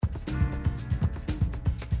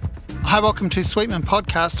Hi, welcome to Sweetman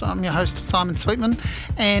Podcast. I'm your host, Simon Sweetman,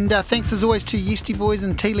 and thanks as always to Yeasty Boys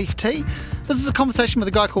and Tea Leaf Tea. This is a conversation with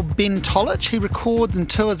a guy called Ben Tolich. He records and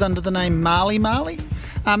tours under the name Marley Marley.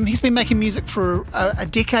 He's been making music for a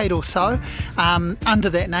decade or so, under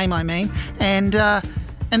that name I mean, and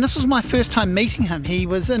this was my first time meeting him.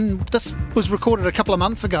 This was recorded a couple of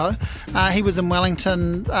months ago. He was in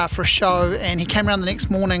Wellington for a show, and he came around the next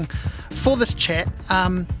morning for this chat.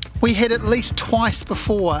 We had at least twice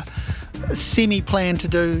before semi-planned to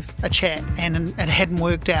do a chat, and it hadn't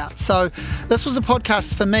worked out. So this was a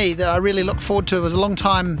podcast for me that I really look forward to. It was a long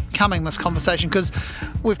time coming, this conversation, because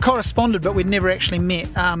we've corresponded but we'd never actually met.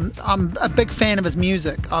 I'm a big fan of his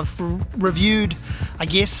music. I've reviewed, I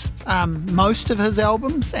guess, most of his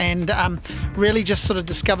albums, and really just sort of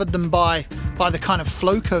discovered them by the kind of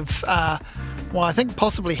fluke of, I think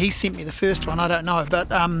possibly he sent me the first one, I don't know,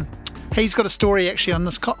 but he's got a story actually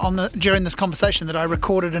during this conversation that I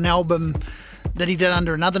recorded an album that he did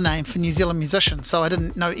under another name for New Zealand musicians, so I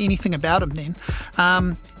didn't know anything about him then.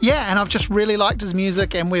 And I've just really liked his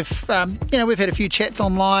music, and we've had a few chats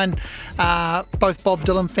online, both Bob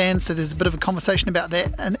Dylan fans, so there's a bit of a conversation about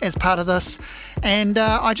that as part of this. And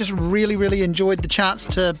I just really, really enjoyed the chance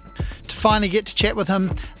to finally get to chat with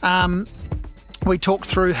him. We talked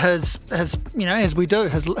through his as we do,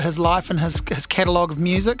 his life and his catalogue of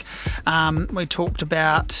music. We talked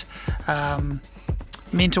about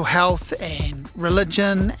mental health and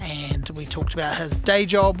religion, and we talked about his day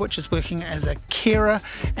job, which is working as a carer,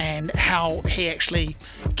 and how he actually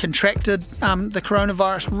contracted the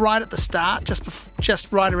coronavirus right at the start,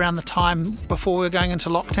 just right around the time before we were going into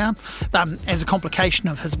lockdown, as a complication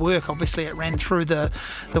of his work. Obviously it ran through the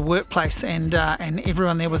workplace, and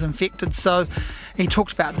everyone there was infected, so he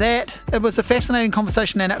talked about that. It was a fascinating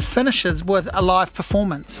conversation, and it finishes with a live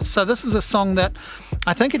performance. So this is a song that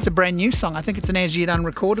I think it's a brand new song. I think it's an as yet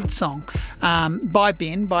unrecorded song by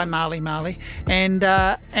Marley Marley, and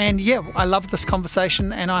I love this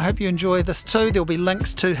conversation, and I hope you enjoy this too. There'll be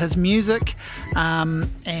links to his music,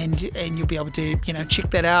 and you'll be able to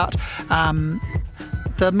check that out.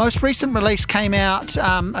 The most recent release came out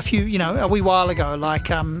a wee while ago, like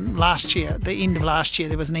last year, the end of last year.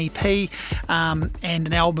 There was an EP and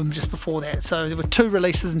an album just before that. So there were two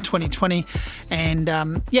releases in 2020, and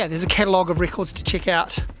there's a catalogue of records to check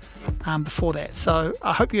out before that. So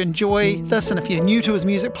I hope you enjoy this, and if you're new to his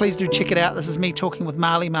music, please do check it out. This is me talking with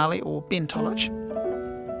Marley Marley, or Ben Tolich.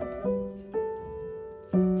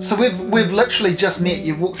 So we've literally just met.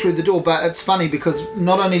 You've walked through the door, but it's funny because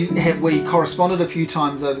not only have we corresponded a few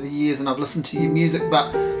times over the years and I've listened to your music,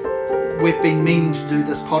 but we've been meaning to do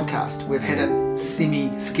this podcast. We've had it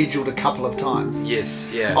semi-scheduled a couple of times.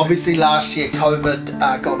 Yes, yeah. Obviously last year COVID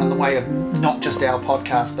got in the way of not just our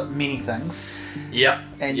podcast but many things. Yep.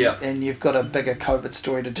 And you've got a bigger COVID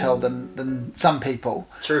story to tell than some people.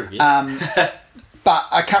 True, yes. But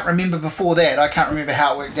I can't remember before that. I can't remember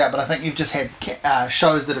how it worked out. But I think you've just had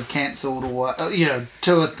shows that have cancelled, or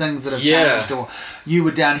tour things that have changed, or you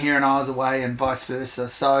were down here and I was away, and vice versa.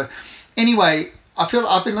 So anyway, I feel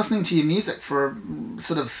I've been listening to your music for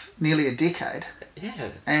sort of nearly a decade. Yeah,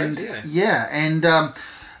 it's crazy.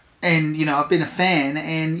 And I've been a fan,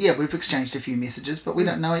 and we've exchanged a few messages, but we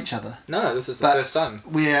don't know each other. No, this is the first time.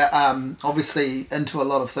 We're obviously into a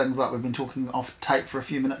lot of things, like we've been talking off tape for a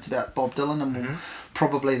few minutes about Bob Dylan, and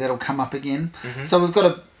probably that'll come up again. Mm-hmm. So we've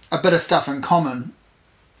got a bit of stuff in common,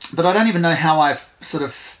 but I don't even know how I've sort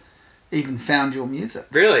of even found your music.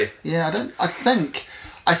 Really? Yeah, I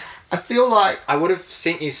feel like I would have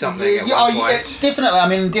sent you something at one point. Definitely. I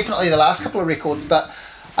mean, definitely the last couple of records, but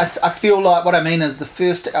I feel like what I mean is the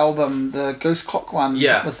first album, the Goose Clock one,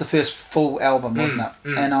 was the first full album, wasn't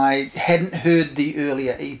it? And I hadn't heard the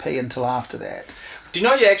earlier EP until after that. Do you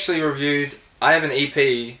know you actually reviewed? I have an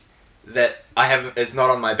EP that it's not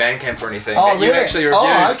on my Bandcamp or anything. Oh, that really? You actually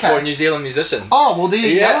reviewed for a New Zealand musician. Oh, well, there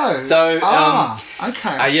you go. So, okay.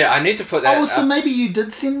 I need to put that. Oh, well, so maybe you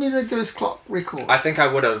did send me the Goose Clock record. I think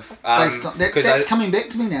I would have. Based on that's coming back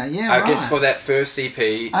to me now. Yeah, I guess for that first EP.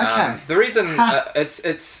 Okay. The reason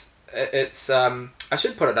it's I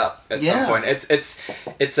should put it up at some point.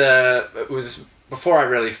 It was before I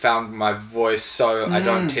really found my voice, so I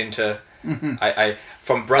don't tend to. I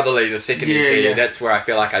from Brotherly, the second EP, that's where I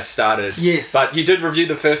feel like I started. Yes. But you did review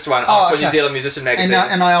the first one for New Zealand Musician Magazine.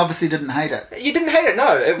 And I obviously didn't hate it. You didn't hate it,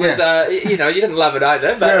 no. It was, you didn't love it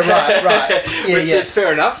either. But right. Which is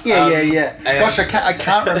fair enough. Yeah. Gosh, I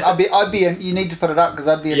can't remember. You need to put it up because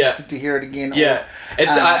I'd be interested to hear it again. Yeah.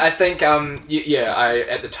 I think, at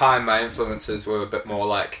the time, my influences were a bit more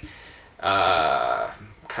like...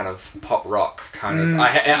 kind of pop rock kind of. I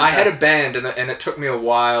had a band, and it took me a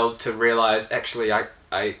while to realise actually I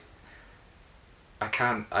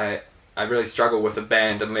I really struggle with a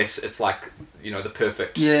band unless it's like, you know, the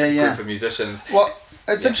perfect group of musicians. Well,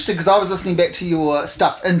 it's interesting because I was listening back to your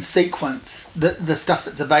stuff in sequence, the stuff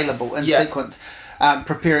that's available in sequence, to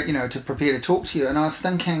prepare to talk to you, and I was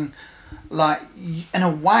thinking, like, in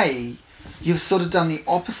a way, you've sort of done the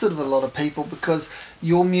opposite of a lot of people because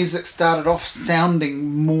your music started off sounding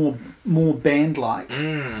more band-like,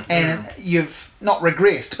 and you've not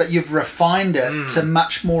regressed, but you've refined it to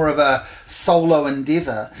much more of a solo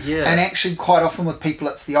endeavour. Yeah. And actually, quite often with people,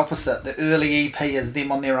 it's the opposite. The early EP is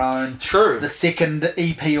them on their own. True. The second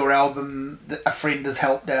EP or album, a friend has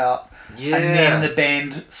helped out. Yeah. And then the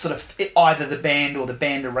band either the band or the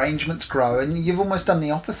band arrangements grow, and you've almost done the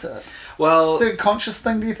opposite. Well, is it a conscious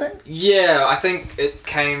thing, do you think? Yeah, I think it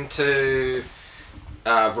came to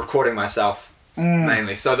recording myself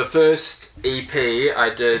mainly. So the first EP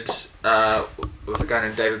I did with a guy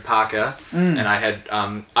named David Parker, and I had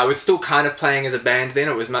I was still kind of playing as a band then.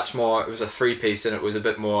 It was much more. It was a 3-piece, and it was a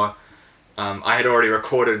bit more. I had already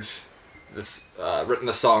recorded written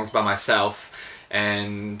the songs by myself,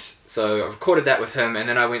 and so I recorded that with him. And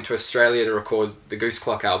then I went to Australia to record the Goose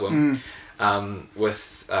Clock album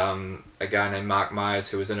with a guy named Mark Myers,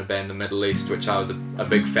 who was in a band, The Middle East, which I was a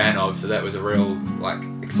big fan of. So that was a real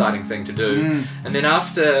exciting thing to do. And then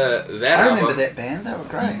after that, I remember that band. They were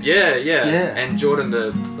great. Yeah. And Jordan,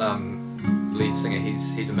 the lead singer,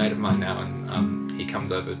 he's a mate of mine now, and he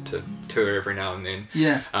comes over to tour every now and then.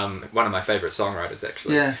 Yeah. One of my favourite songwriters,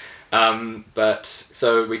 actually. Yeah. But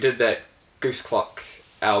so we did that Goose Clock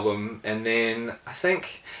album, and then I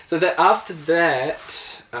think so that after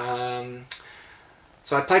that.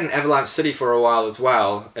 So I played in Avalanche City for a while as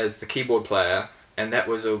well as the keyboard player, and that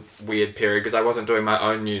was a weird period because I wasn't doing my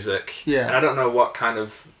own music. Yeah. And I don't know what kind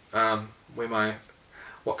of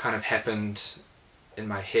what kind of happened in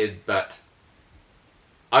my head, but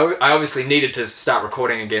I obviously needed to start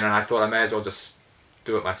recording again, and I thought I may as well just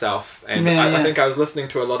do it myself. And I think I was listening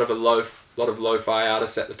to a lot of lo-fi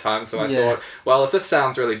artists at the time, so I thought, well, if this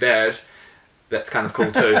sounds really bad, that's kind of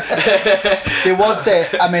cool too. There was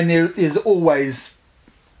that. I mean, there's always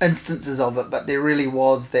instances of it, but there really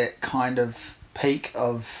was that kind of peak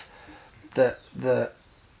of the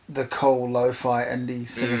cool lo-fi indie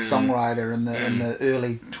singer-songwriter in the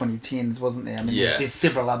early 2010s, wasn't there? I mean, there's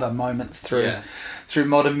several other moments through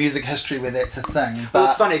modern music history where that's a thing. But well,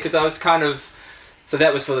 it's funny because I was kind of. So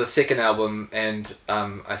that was for the second album, and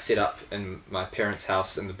I set up in my parents'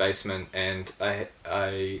 house in the basement, and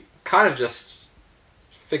I kind of just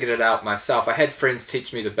figured it out myself. I had friends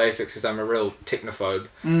teach me the basics because I'm a real technophobe,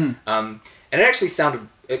 and it actually sounded,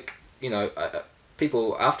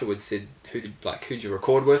 people afterwards said, who'd you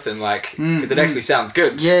record with, and because it actually sounds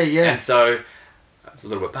good. Yeah. And so I was a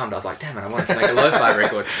little bit bummed. I was like, damn it, I wanted to make a lo-fi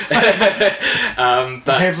record.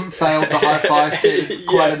 But I haven't failed the hi-fi standard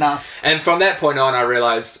quite enough. And from that point on, I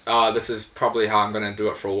realised, this is probably how I'm going to do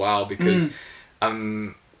it for a while because,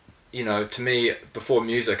 to me, before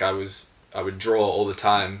music, I would draw all the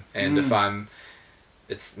time, and if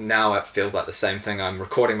it feels like the same thing. I'm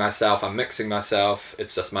recording myself, I'm mixing myself.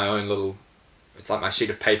 It's just my own little. It's like my sheet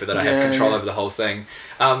of paper that I have control over the whole thing.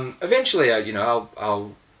 Eventually,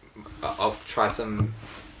 I'll try some.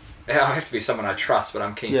 I have to be someone I trust, but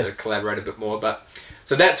I'm keen to collaborate a bit more. But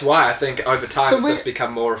so that's why I think over time it's just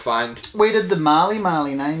become more refined. Where did the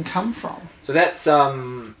Marley name come from? So that's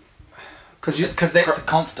because that's a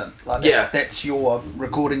constant. That's your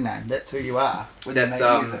recording name. That's who you are when you make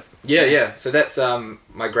music. Yeah. So that's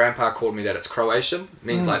my grandpa called me that. It's Croatian,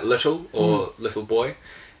 means like little or little boy,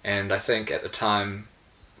 and I think at the time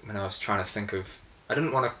when I was trying to think of, I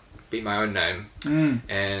didn't want to be my own name,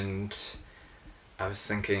 and I was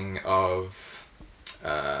thinking of.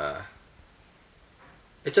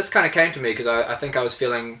 It just kind of came to me because I think I was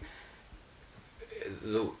feeling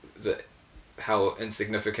how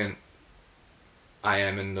insignificant I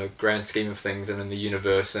am in the grand scheme of things and in the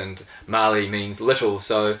universe, and Marley means little,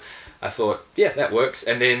 so I thought, that works.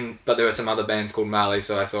 And then, but there were some other bands called Marley,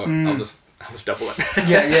 so I thought I'll just double it.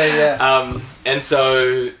 Yeah. And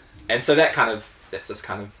so that's just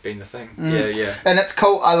kind of been the thing. Yeah. And it's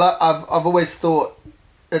cool. I've always thought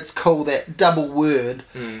it's cool, that double word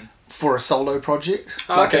for a solo project.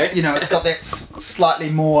 Okay. It's got that slightly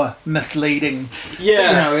more misleading.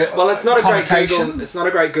 Well, it's not a great connotation. Google. It's not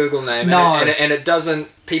a great Google name. No. And it doesn't.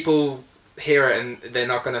 People hear it and they're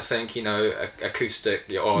not going to think acoustic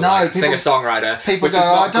or singer-songwriter. People go,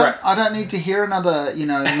 I don't need to hear another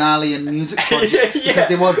Malian music project because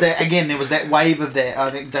there was that wave of that. I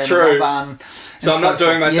think David Albarn. So I'm not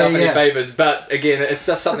doing myself any favours, but again, it's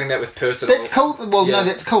just something that was personal. That's cool. Well, no,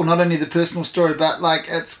 that's cool. Not only the personal story, but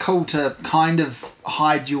it's cool to kind of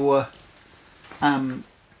hide your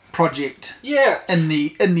project in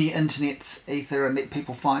the internet's ether and let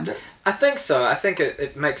people find it? I think so. I think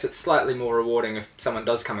it makes it slightly more rewarding if someone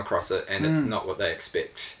does come across it and it's not what they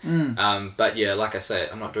expect. But yeah, like I say,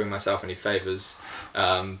 I'm not doing myself any favours.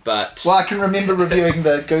 But well, I can remember reviewing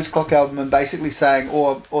the Goose Clock album and basically saying,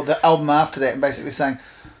 or the album after that, and basically saying,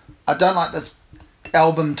 I don't like this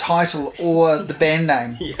album title or the band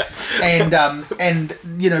name. And but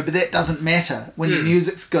that doesn't matter. When the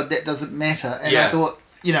music's good, that doesn't matter.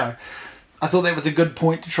 And I thought that was a good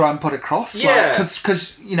point to try and put across.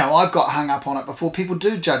 Because I've got hung up on it before. People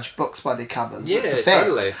do judge books by their covers. It's a fact.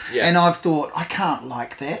 Totally. Yeah. And I've thought, I can't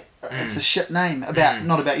like that. It's a shit name.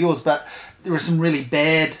 Not about yours, but there are some really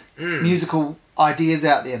bad musical ideas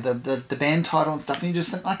out there. The band title and stuff, and you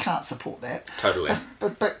just think, I can't support that. Totally.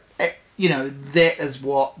 But that is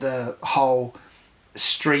what the whole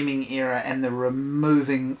streaming era and the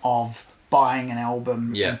removing of buying an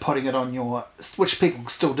album and putting it on which people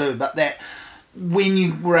still do, but that when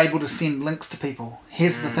you were able to send links to people,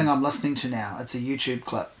 here's the thing I'm listening to now, it's a YouTube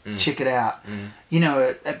clip, check it out.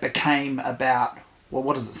 It became about, well,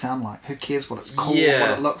 what does it sound like? Who cares what it's called,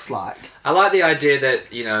 what it looks like? I like the idea that,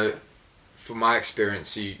 from my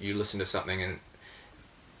experience, you listen to something and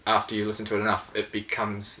after you listen to it enough,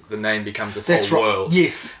 the name becomes this whole world.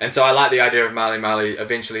 Yes. And so I like the idea of Marley Marley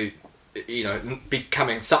eventually,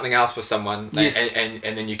 becoming something else for someone, and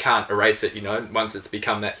then you can't erase it, once it's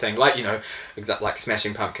become that thing. Like, exactly like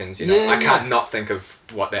Smashing Pumpkins, I can't not think of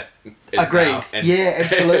what that is. Agreed. Now. And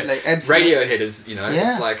Absolutely. Radiohead is,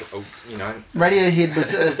 it's like, Radiohead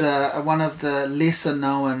is one of the lesser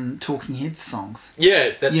known Talking Heads songs.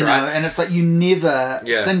 Yeah, that's right. And it's like you never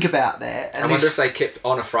think about that. I wonder if they kept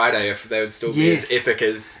On a Friday, if they would still be as epic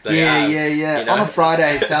as they are. Yeah. On a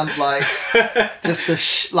Friday sounds like just the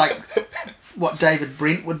what David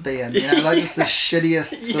Brent would be in, just the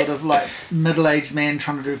shittiest sort of like middle-aged man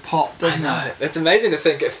trying to do pop, doesn't it? It's amazing to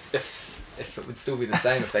think if it would still be the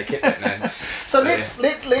same if they kept that name. So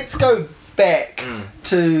let's go back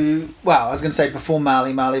to, well, I was going to say before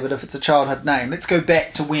Marley Marley, but if it's a childhood name, let's go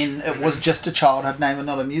back to when it was just a childhood name and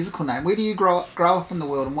not a musical name. Where do you grow up in the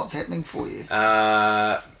world, and what's happening for you?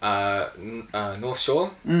 North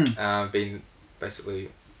Shore. Been basically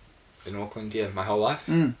in Auckland, my whole life.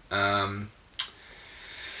 And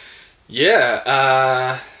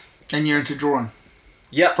you're into drawing?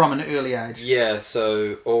 Yeah. From an early age? Yeah,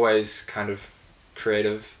 so always kind of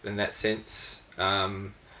creative in that sense.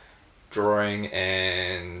 Drawing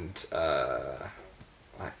and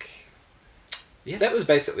that was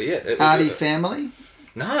basically it. Arty family?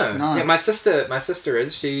 No. Yeah, my sister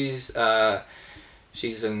is. She's an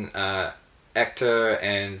actor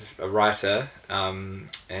and a writer.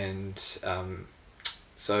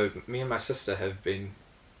 So me and my sister have been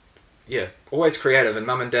always creative, and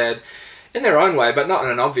mum and dad in their own way, but not in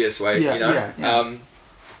an obvious way,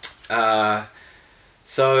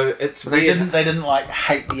 so it's weird. They didn't like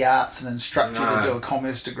hate the arts and instruct you to do a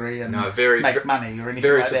commerce degree and make money or anything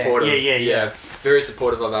very like supportive. that. Yeah. Very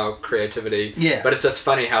supportive of our creativity. Yeah. But it's just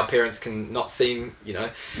funny how parents can not seem,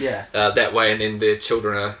 that way, and then their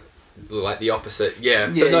children are like the opposite.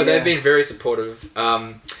 They've been very supportive.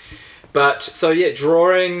 But so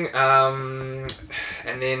drawing, and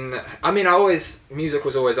then music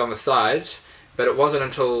was always on the side, but it wasn't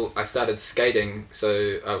until I started skating.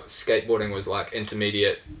 So skateboarding was like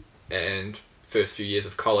intermediate and first few years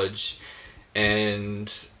of college,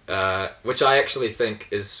 and which I actually think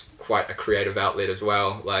is quite a creative outlet as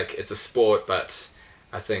well. Like, it's a sport, but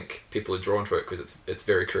I think people are drawn to it because it's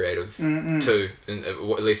very creative too, at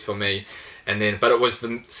least for me. And then, but it was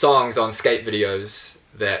the songs on skate videos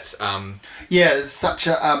that there's such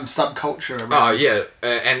a subculture around.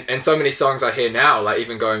 And so many songs I hear now, like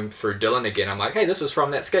even going through Dylan again, I'm like, hey, this was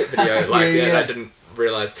from that skate video. I didn't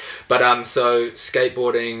realize. But so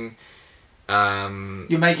skateboarding,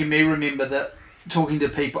 you're making me remember that talking to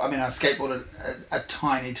people. I mean, I skateboarded a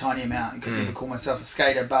tiny amount and could never call myself a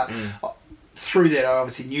skater, but through that I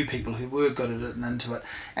obviously knew people who were good at it and into it,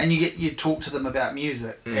 and you talk to them about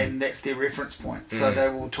music and that's their reference point, so they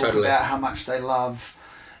will talk about how much they love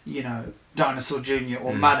Dinosaur Jr.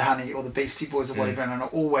 or Mudhoney or the Beastie Boys or whatever, and it'll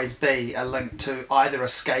always be a link to either a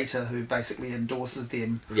skater who basically endorses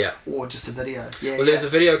them or just a video. There's a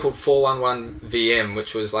video called 411 VM,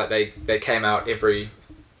 which was like they came out every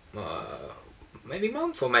maybe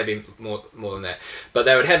month or maybe more than that, but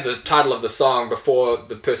they would have the title of the song before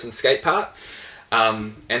the person's skate part,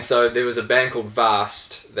 and so there was a band called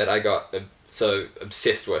Vast that I got so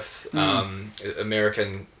obsessed with,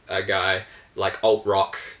 American guy, like alt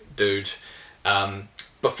rock dude.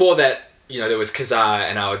 Before that, there was Kazaa,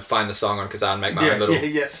 and I would find the song on Kazaa and make my own little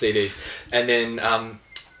CDs. And then,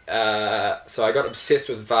 so I got obsessed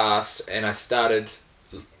with Vast, and I started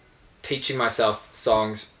teaching myself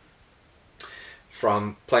songs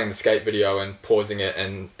from playing the skate video and pausing it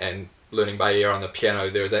and learning by ear on the piano.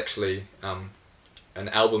 There was actually an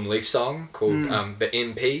album Leaf song called The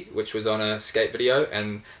MP, which was on a skate video,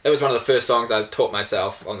 and that was one of the first songs I taught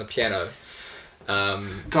myself on the piano.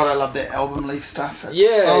 God, I love that album Leaf stuff.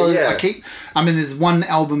 It's there's one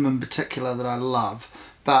album in particular that I love,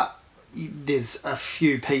 but there's a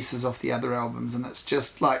few pieces off the other albums, and it's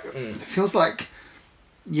just like it feels like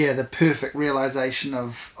the perfect realization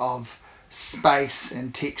of space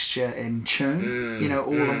and texture and tune,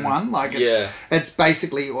 all in one. Like it's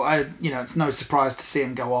basically, it's no surprise to see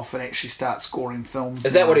him go off and actually start scoring films.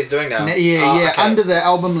 Is that what he's doing now? Okay. Under the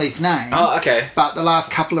album Leaf name. Oh, okay. But the last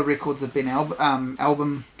couple of records have been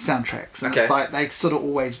album soundtracks, and it's like they sort of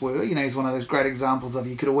always were. He's one of those great examples of,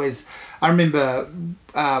 you could always. I remember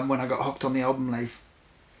when I got hooked on the album Leaf,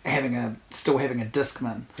 still having a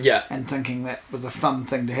Discman, and thinking that was a fun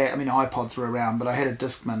thing to have. I mean, iPods were around, but I had a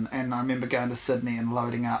Discman, and I remember going to Sydney and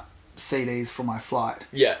loading up CDs for my flight,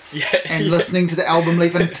 and listening to the album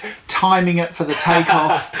Leaf and timing it for the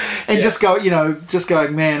takeoff, and just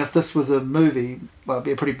going, man, if this was a movie, well, it'd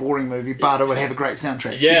be a pretty boring movie, but it would have a great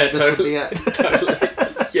soundtrack. This would be it. Totally.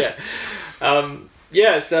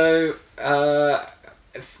 So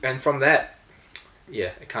and from that,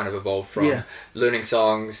 it kind of evolved from learning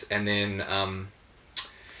songs, and then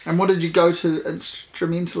and what did you go to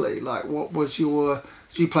instrumentally? Like, what was your?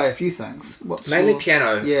 Did you play a few things? Mainly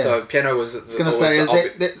piano. So piano was. I was going to say,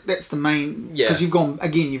 that's the main, because you've gone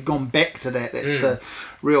back to that. That's the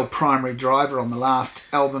real primary driver on the last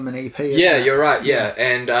album and EP. You're right.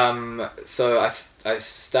 And so I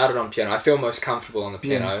started on piano. I feel most comfortable on the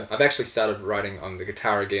piano. I've actually started writing on the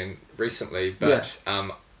guitar again recently, but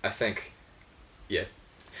I think.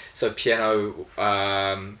 So piano,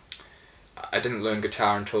 I didn't learn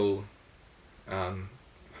guitar until,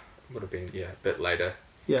 would have been, a bit later,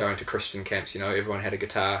 going to Christian camps, everyone had a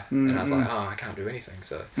guitar, and I was like, I can't do anything,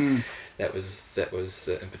 so that was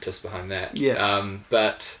the impetus behind that. What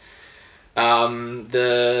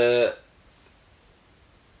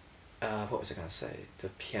was I going to say? The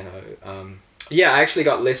piano, I actually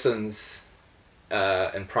got lessons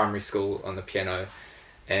in primary school on the piano,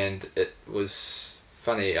 and it was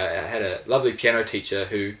funny. I had a lovely piano teacher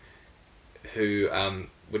who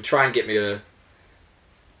would try and get me to,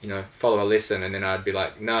 follow a lesson, and then I'd be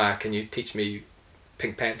like, nah, can you teach me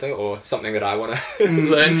Pink Panther or something that I want to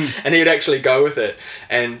learn? And he'd actually go with it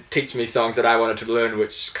and teach me songs that I wanted to learn,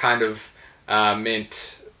 which kind of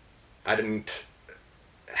meant I didn't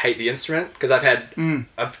hate the instrument, because I've had in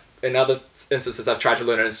other instances I've tried to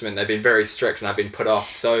learn an instrument, they've been very strict and I've been put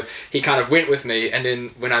off. So he kind of went with me, and then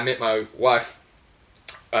when I met my wife,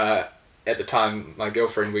 at the time, my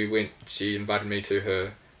girlfriend, she invited me to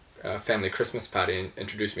her family Christmas party and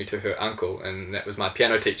introduced me to her uncle, and that was my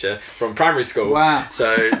piano teacher from primary school. Wow.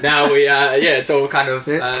 So now we it's all kind of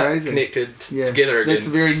connected together again. That's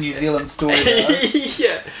a very New Zealand story, though.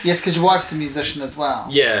 Yes, because your wife's a musician as well.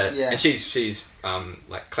 And she's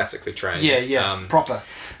like classically trained. Proper.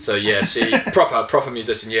 So she proper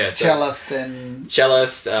musician. So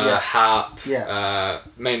cellist, harp,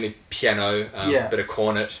 mainly piano, bit of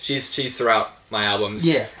cornet. She's throughout my albums.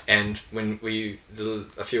 And when a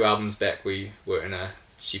few albums back,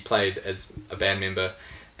 she played as a band member,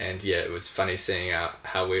 and it was funny seeing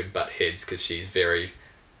how we'd butt heads, because she's very.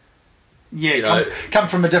 Come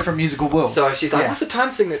from a different musical world. So she's like, what's the time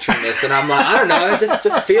signature in this? And I'm like, I don't know,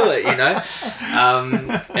 just feel it,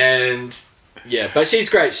 and but she's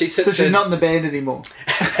great. She sits. So she's not in the band anymore.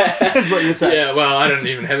 That's what you're saying. Yeah, well, I don't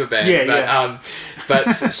even have a band. But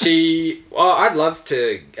I'd love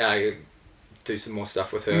to do some more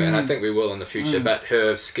stuff with her, and I think we will in the future. But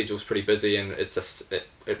her schedule's pretty busy, and it's just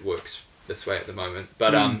it works this way at the moment.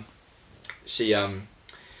 But she I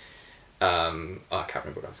can't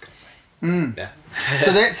remember what I was going to say.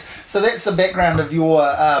 So that's the background of your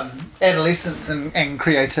adolescence and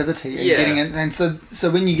creativity and getting in. And so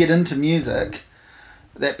when you get into music,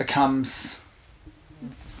 that becomes,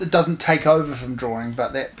 it doesn't take over from drawing,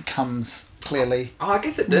 but that becomes clearly. Oh, I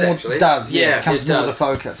guess it did actually. It does. It becomes more the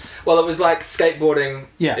focus. Well, it was like skateboarding.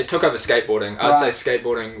 Yeah. It took over skateboarding. I'd say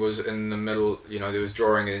skateboarding was in the middle. There was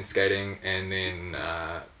drawing and then skating, and then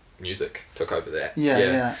music took over that.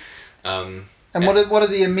 And what are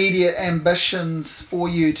the immediate ambitions for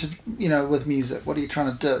you to, with music? What are you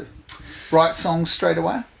trying to do? Write songs straight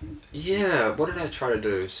away? Yeah, what did I try to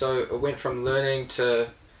do? So I went from learning to,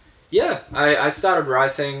 I started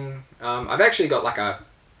writing. I've actually got like a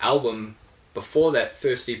album before that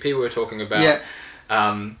first EP we were talking about,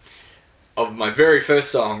 of my very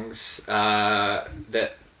first songs, that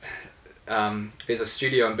there's a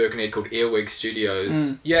studio in Birkenhead called Earwig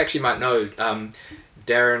Studios. You actually might know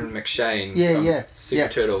Darren McShane from Super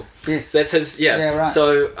Turtle. Yes. That's his, right.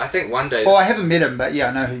 So I think one day... Oh, I haven't met him, but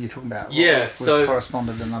I know who you're talking about. Yeah, We've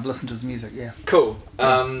corresponded and I've listened to his music, Cool.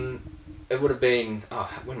 It would have been...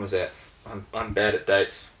 when was that? I'm bad at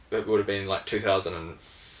dates. It would have been like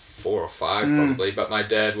 2004 or 5 probably, but my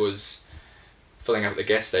dad was filling up at the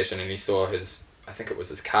gas station and he saw his... I think it was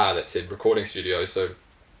his car that said recording studio, so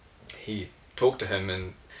he talked to him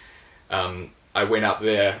and I went up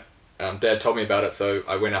there. Dad told me about it, so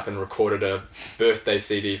I went up and recorded a birthday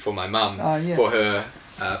CD for my mum for her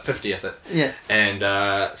 50th. Yeah. And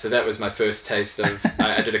so that was my first taste of...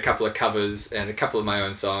 I did a couple of covers and a couple of my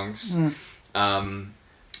own songs. And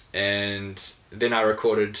then I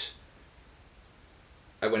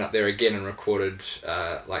went up there again and recorded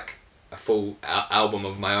like a full album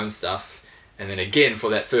of my own stuff. And then again for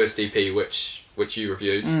that first EP, which you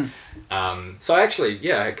reviewed. So actually,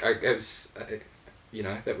 it was...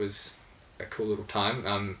 that was a cool little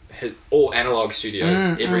time. All analog studio,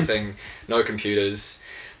 everything, no computers.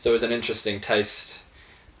 So it was an interesting taste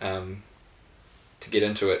to get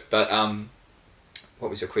into it. But what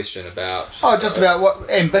was your question about? Oh, just about what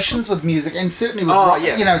ambitions with music, and certainly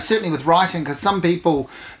with certainly with writing, because some people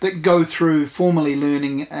that go through formally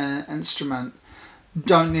learning an instrument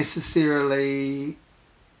don't necessarily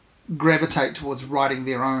gravitate towards writing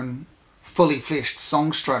their own fully fleshed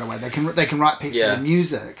songs straight away. They can write pieces of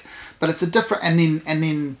music, but it's a different. And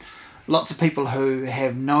then lots of people who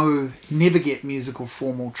have never get musical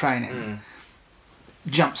formal training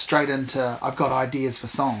jump straight into I've got ideas for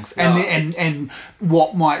songs, and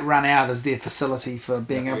what might run out as their facility for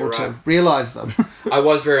being able to realise them. I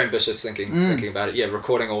was very ambitious thinking about it. Yeah,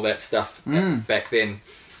 recording all that stuff back then.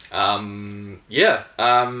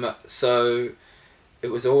 So it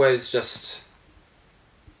was always just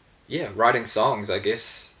writing songs, I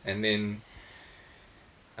guess, and then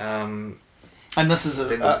and this is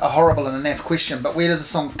a horrible and a naff question, but where do the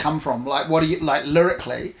songs come from? Like, what are you, like,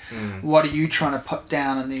 lyrically, what are you trying to put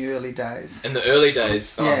down in the early days? In the early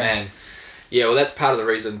days? Oh, man. Yeah, well, that's part of the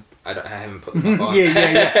reason I haven't put them up on.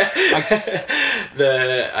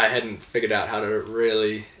 I hadn't figured out how to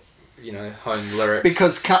really, hone lyrics.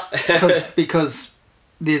 Because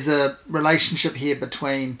there's a relationship here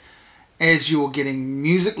between, as you're getting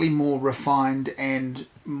musically more refined and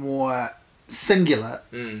more singular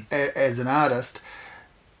as an artist,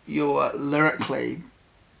 you're lyrically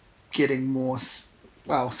getting more,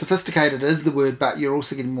 sophisticated is the word, but you're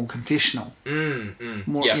also getting more confessional.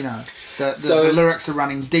 More, the lyrics are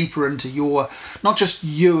running deeper into your, not just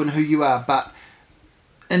you and who you are, but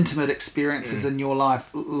intimate experiences in your life,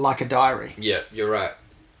 like a diary. Yeah, you're right.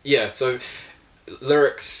 Yeah, so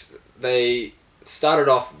lyrics, they started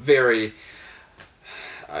off very...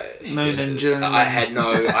 Moon and June. I had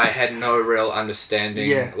no real understanding.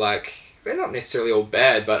 Yeah. Like, they're not necessarily all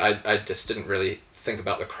bad, but I just didn't really think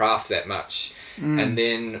about the craft that much. And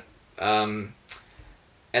then that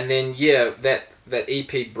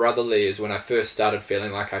EP Brotherly is when I first started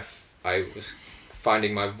feeling like I was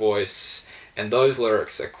finding my voice, and those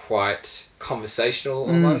lyrics are quite conversational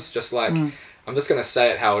almost, just like I'm just going to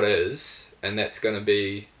say it how it is, and that's going to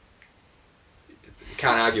be...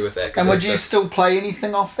 Can't argue with that. And would you still play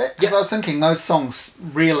anything off that? Because I was thinking those songs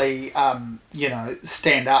really,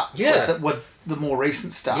 stand up with the more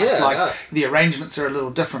recent stuff. The arrangements are a little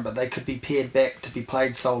different, but they could be pared back to be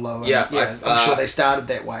played solo. And, I'm sure they started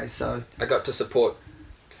that way. So I got to support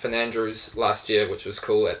Fernandrews last year, which was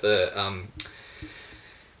cool, at the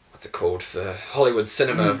what's it called? The Hollywood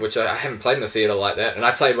Cinema, which I haven't played in a theatre like that, and I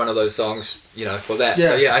played one of those songs, for that.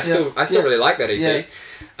 I still really like that EP.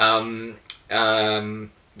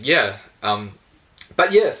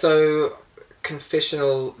 So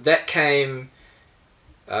Confessional, that came,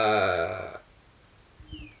 the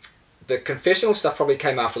Confessional stuff probably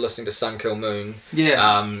came after listening to Sun Kill Moon,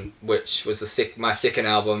 which was my second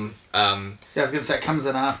album. I was going to say, it comes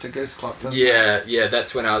in after Goose Clock, doesn't it? Yeah,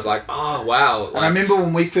 that's when I was like, oh, wow. And I remember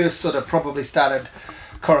when we first sort of probably started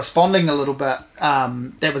corresponding a little bit,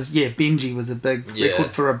 that was, Benji was a big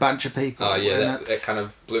record for a bunch of people. Oh, yeah, that kind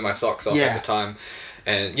of blew my socks off at the time.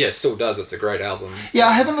 And, it still does. It's a great album. Yeah,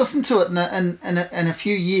 I haven't listened to it in a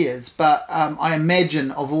few years, but I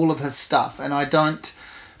imagine of all of his stuff, and I don't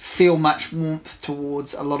feel much warmth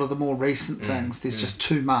towards a lot of the more recent things. There's just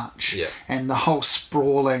too much. Yeah. And the whole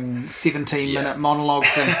sprawling 17-minute monologue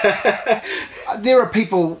thing. There are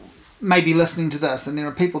people maybe listening to this, and there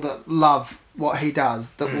are people that love what he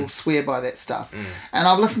does that will swear by that stuff. And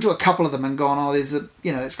I've listened to a couple of them and gone, oh, there's a,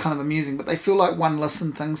 you know, it's kind of amusing, but they feel like one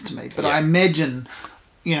listen things to me. But I imagine,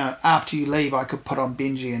 you know, after you leave, I could put on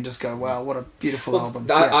Benji and just go, wow, what a beautiful album.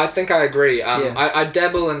 I think I agree. I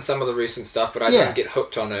dabble in some of the recent stuff, but I don't get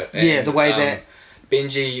hooked on it. And, the way that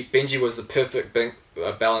Benji was the perfect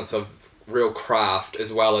balance of real craft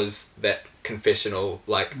as well as that confessional,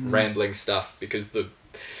 like rambling stuff, because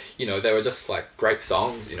you know, they were just like great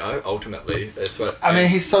songs, you know, ultimately. That's what I mean,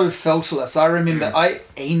 he's so filterless. I remember I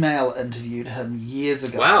email interviewed him years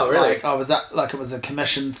ago. Wow, really? Like I was at, like, it was a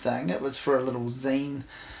commission thing. It was for a little zine,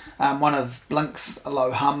 one of Blink's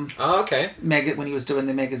Low Hum. Oh, okay. When he was doing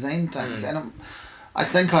the magazine things, and I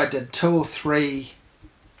think I did 2 or 3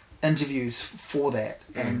 interviews for that,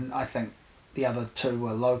 and I think the other 2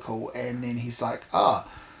 were local. And then he's like, "Oh,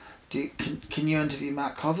 can you interview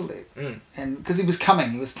Mark Kozelek?" And because he was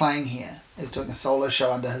playing here, he was doing a solo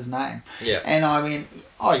show under his name. Yeah. And I went,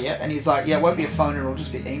 "Oh yeah," and he's like, "Yeah, it won't be a phone, it'll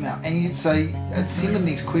just be email." And you'd say, I'd send him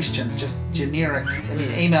these questions, just generic. I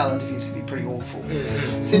mean, email interviews can be pretty awful.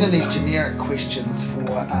 Send him these generic questions for,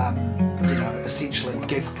 you know, essentially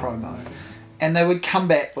gig promo. And they would come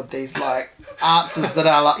back with these like answers that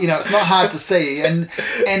are like, you know, it's not hard to see. And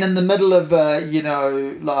in the middle of you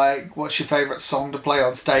know, like, what's your favourite song to play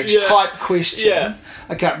on stage type question. Yeah.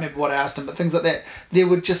 I can't remember what I asked him, but things like that. There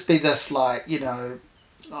would just be this like, you know,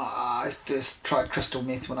 I first tried crystal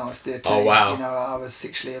meth when I was 13. Oh, wow. You know, I was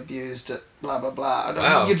sexually abused at blah, blah, blah.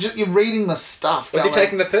 Wow. You're reading this stuff. Was he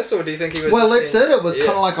taking the piss, or do you think he was... Well, that's it. It was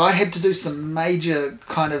kind of like I had to do some major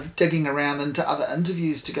kind of digging around into other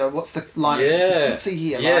interviews to go, what's the line of consistency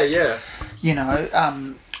here? You know,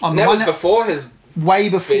 and that was before his... Way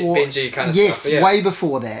before... Benji kind of stuff. Yes, way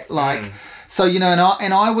before that. Like, so, you know,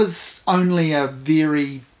 and I was only a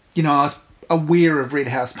very... You know, I was aware of Red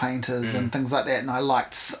House Painters and things like that, and I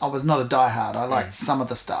was not a diehard. I liked some of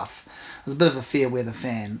the stuff. I was a bit of a fair weather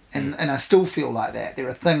fan, and I still feel like that. There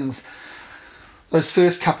are things, those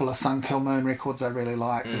first couple of Sun Kill Moon records I really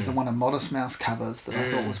liked. There's the one of Modest Mouse covers that I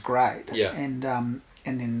thought was great, and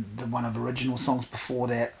then the one of original songs before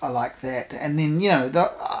that, I like that. And then, you know,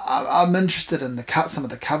 I'm interested in some of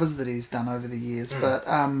the covers that he's done over the years, but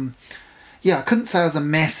yeah, I couldn't say I was a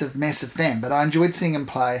massive fan, but I enjoyed seeing him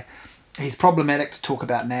play. He's problematic to talk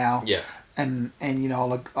about now. Yeah. And you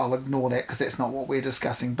know, I'll ignore that because that's not what we're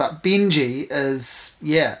discussing. But Benji is,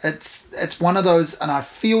 it's one of those, and I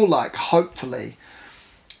feel like hopefully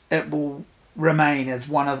it will remain as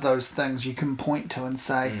one of those things you can point to and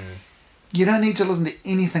say, you don't need to listen to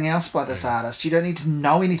anything else by this artist. You don't need to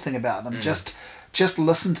know anything about them. Just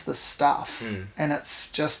listen to the stuff, and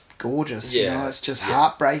it's just gorgeous. You know, it's just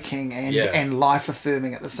heartbreaking and life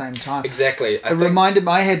affirming at the same time. Exactly.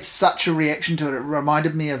 I had such a reaction to it. It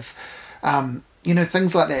reminded me of, you know,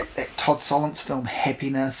 things like that Todd Solondz film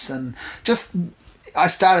Happiness, and just I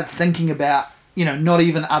started thinking about, you know, not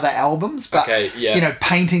even other albums, but you know,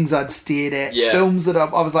 paintings I'd stared at, films that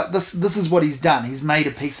I was like, this is what he's done. He's made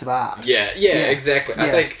a piece of art. Exactly. I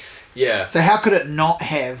think. Yeah. So how could it not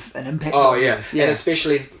have an impact on you? And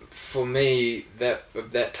especially for me,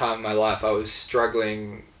 that time in my life, I was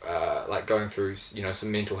struggling, like going through, you know,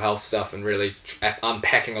 some mental health stuff and really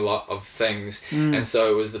unpacking a lot of things. And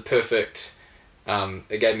so it was the perfect,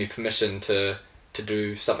 it gave me permission to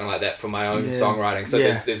do something like that for my own songwriting. So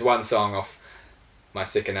there's one song off my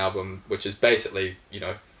second album, which is basically, you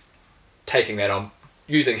know, taking that on,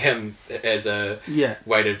 using him as a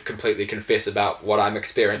way to completely confess about what I'm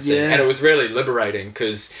experiencing. And it was really liberating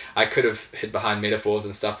because I could have hid behind metaphors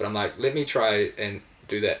and stuff, but I'm like, let me try and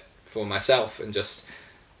do that for myself and just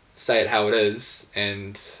say it how it is.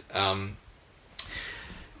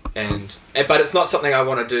 But it's not something I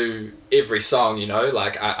want to do every song, you know,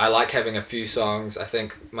 like I like having a few songs. I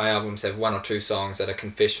think my albums have 1 or 2 songs that are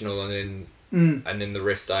confessional, and then the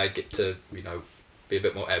rest I get to, you know, be a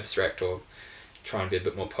bit more abstract or try and be a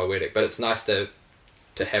bit more poetic. But it's nice to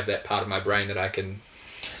have that part of my brain that I can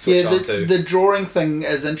switch on to. The drawing thing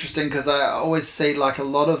is interesting because I always see like a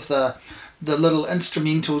lot of the little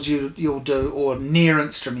instrumentals you'll do, or near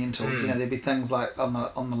instrumentals. You know, there'd be things like on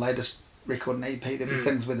the latest record and EP, there'd be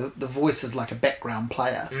things where the voice is like a background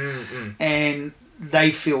player, and they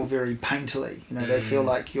feel very painterly. You know, they feel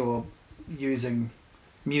like you're using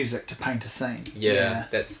music to paint a scene.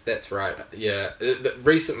 That's right.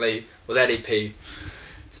 Recently with that EP,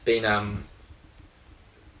 it's been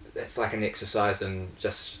it's like an exercise in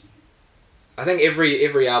just, I think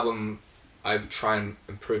every album I try and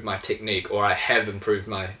improve my technique, or I have improved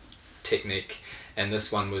my technique, and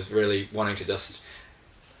this one was really wanting to just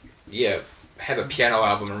have a piano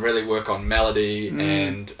album and really work on melody,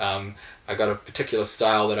 and I got a particular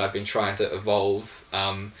style that I've been trying to evolve.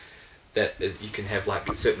 That you can have like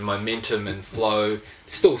a certain momentum and flow.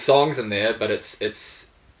 Still songs in there, but it's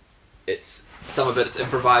some of it's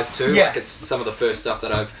improvised too. Yeah. Like it's some of the first stuff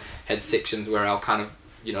that I've had sections where I'll kind of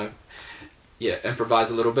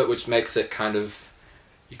improvise a little bit, which makes it kind of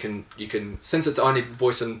you can since it's only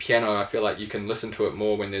voice and piano. I feel like you can listen to it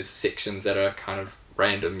more when there's sections that are kind of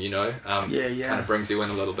random, kind of brings you in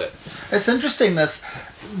a little bit. It's interesting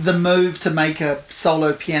the move to make a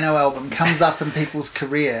solo piano album comes up in people's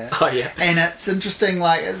career. And it's interesting,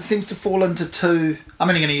 like it seems to fall into two. I'm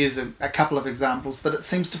only going to use a couple of examples, but it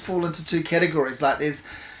seems to fall into two categories. Like there's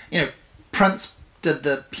Prince did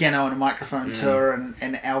the piano and a microphone tour, and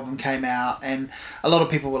an album came out, and a lot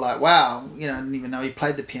of people were like, wow, I didn't even know he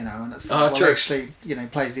played the piano, and it's like, well, actually, he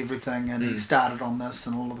plays everything, and he started on this,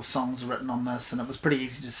 and all of the songs are written on this, and it was pretty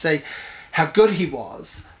easy to see how good he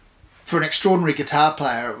was. For an extraordinary guitar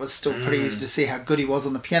player, it was still pretty easy to see how good he was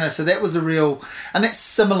on the piano. So that was and that's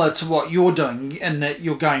similar to what you're doing, in that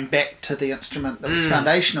you're going back to the instrument that was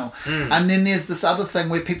foundational. And then there's this other thing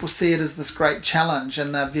where people see it as this great challenge,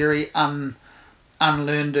 and they're very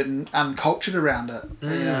unlearned and uncultured around it.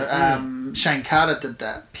 Shane Carter did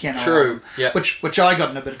that piano album, which I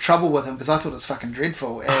got in a bit of trouble with him because I thought it was fucking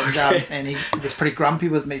dreadful, and and he was pretty grumpy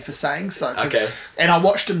with me for saying so. And I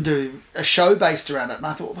watched him do a show based around it, and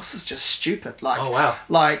I thought, well, this is just stupid. Like,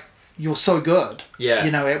 like you're so good,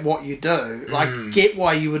 at what you do. Like, get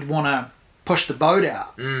why you would want to push the boat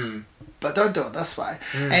out. But don't do it this way.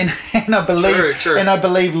 And I believe and I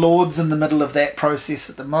believe Lord's in the middle of that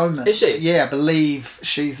process at the moment. Is she? Yeah, I believe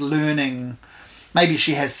she's learning. Maybe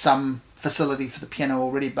she has some facility for the piano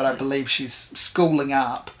already, but I believe she's schooling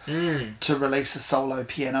up to release a solo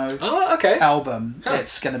piano album.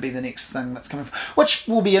 That's going to be the next thing that's coming, which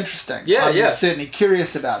will be interesting. I'm certainly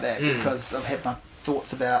curious about that because I've had my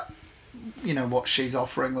thoughts about what she's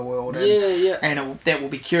offering the world, and that will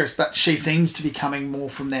be curious. But she seems to be coming more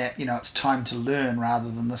from that. It's time to learn rather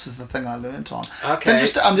than this is the thing I learnt on. It's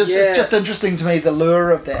interesting. It's just interesting to me, the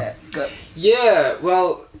lure of that.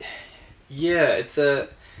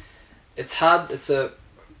 It's hard.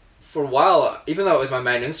 For a while, even though it was my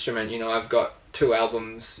main instrument, I've got 2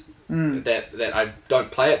 albums that I don't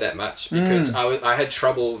play it that much because I had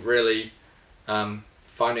trouble really.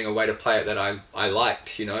 Finding a way to play it that I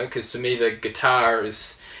liked, because to me the guitar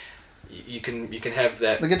is you can have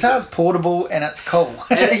that. The guitar's portable and it's cool.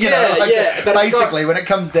 But basically when it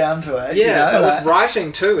comes down to it. But with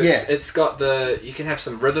writing too, it's got you can have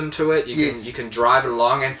some rhythm to it. You can drive it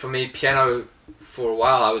along, and for me, piano for a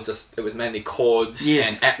while it was mainly chords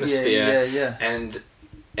and atmosphere. And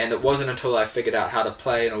it wasn't until I figured out how to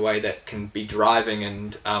play in a way that can be driving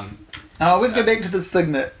and. I always go back to this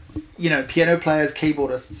thing that. Piano players,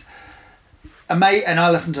 keyboardists, and I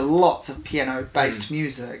listen to lots of piano-based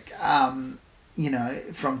music, from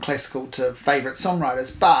classical to favourite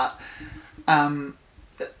songwriters, but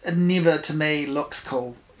it never, to me, looks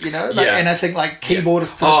cool, and I think, like,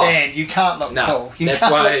 keyboardists in a band, you can't look cool. Look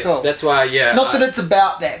cool. That's why, Not that it's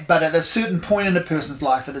about that, but at a certain point in a person's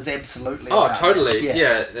life, it is absolutely about totally,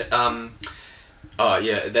 that.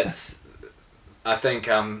 That's, I think,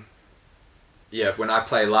 when I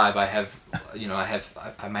play live, I have,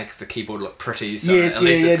 I make the keyboard look pretty. So it's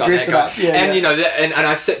got dress it up. And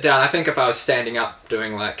I sit down. I think if I was standing up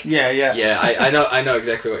doing like. I know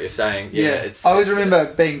exactly what you're saying. I always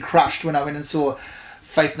remember being crushed when I went and saw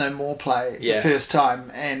Faith No More play the first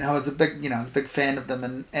time, and I was a big fan of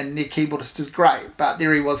them, and their keyboardist is great, but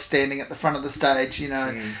there he was standing at the front of the stage,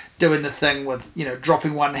 doing the thing with,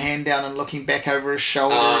 dropping one hand down and looking back over his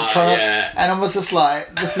shoulder and trying to, and I was just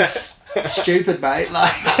like, this is stupid, mate,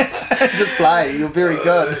 like, just play, you're very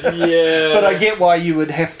good. But I get why you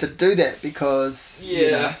would have to do that, because,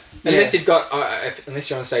 unless you've got, unless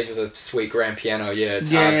you're on stage with a sweet grand piano,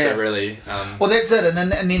 it's hard to really. Well, that's it, and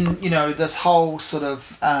then this whole sort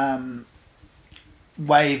of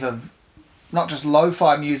wave of not just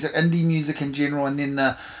lo-fi music, indie music in general, and then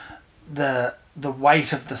the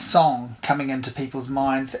weight of the song coming into people's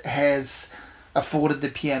minds has afforded the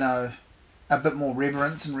piano a bit more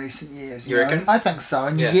reverence in recent years. You reckon? I think so.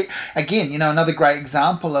 And you get, again, another great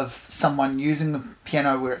example of someone using the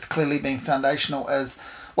piano where it's clearly been foundational is,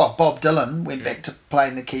 well, Bob Dylan went back to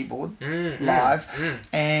playing the keyboard live,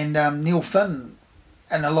 and Neil Finn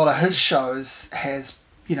in a lot of his shows has,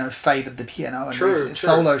 favoured the piano and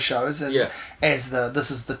solo shows, and as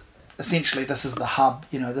this is the hub,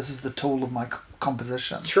 this is the tool of my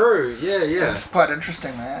composition. It's quite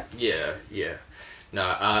interesting, that.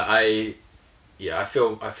 No, I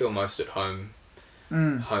feel most at home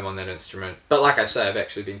home on that instrument. But like I say, I've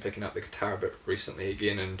actually been picking up the guitar a bit recently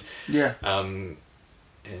again, and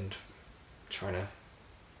and trying to.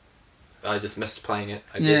 I just missed playing it.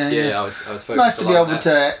 I guess. I was focused. Nice to be able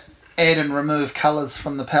to add and remove colours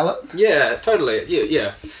from the palette. Yeah, totally.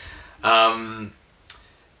 Yeah.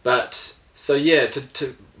 But so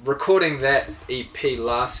to recording that EP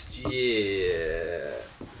last year.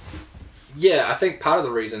 Yeah, I think part of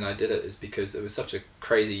the reason I did it is because it was such a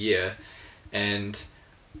crazy year, and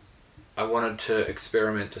I wanted to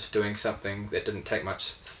experiment just doing something that didn't take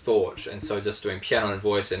much thought, and so just doing piano and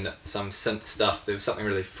voice and some synth stuff. There was something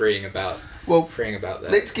really freeing about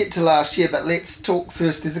that. Let's get to last year, but let's talk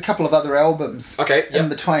first. There's a couple of other albums in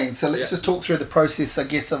between, so let's just talk through the process, I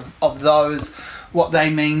guess, of those, what they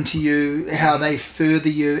mean to you, how they further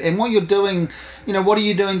you, and what you're doing. What are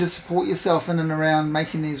you doing to support yourself in and around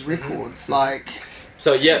making these records?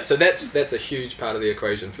 So that's a huge part of the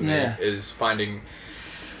equation for me, is finding.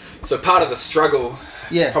 So part of the struggle,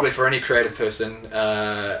 probably for any creative person,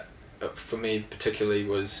 for me particularly,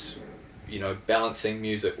 was, balancing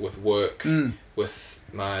music with work, with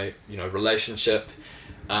my, relationship,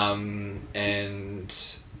 and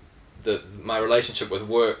my relationship with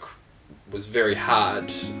work was very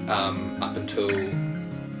hard up until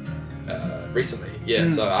recently.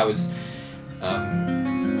 So I was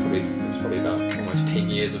probably about almost 10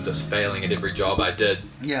 years of just failing at every job I did.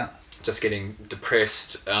 Just getting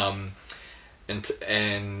depressed, and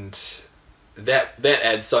that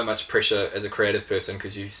adds so much pressure as a creative person,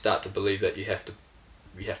 because you start to believe that you have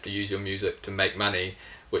to use your music to make money,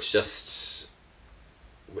 which adds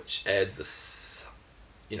this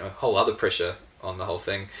whole other pressure on the whole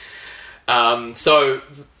thing. So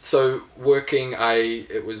working, what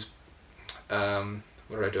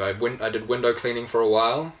did I do? I did window cleaning for a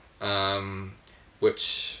while,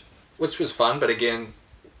 which was fun, but again,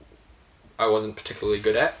 I wasn't particularly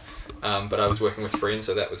good at, but I was working with friends,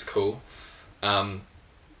 so that was cool. And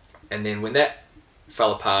then when that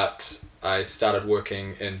fell apart, I started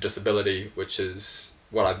working in disability, which is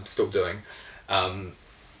what I'm still doing.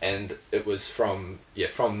 And it was from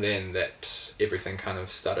then that everything kind of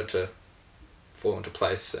started to fall into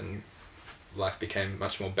place, and life became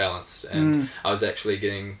much more balanced. And I was actually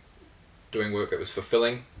doing work that was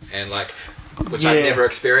fulfilling, and which I'd never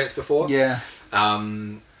experienced before.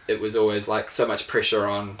 It was always so much pressure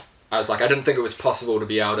on. I was I didn't think it was possible to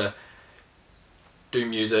be able to do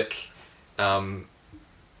music and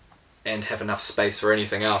have enough space for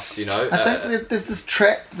anything else, I think that there's this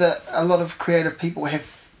trap that a lot of creative people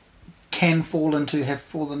have fallen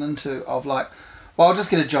into of I'll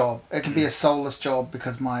just get a job. It can be a soulless job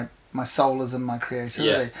because my soul is in my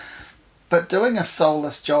creativity. But doing a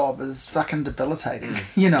soulless job is fucking debilitating,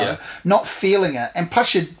 not feeling it. And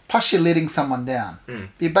plus you're letting someone down.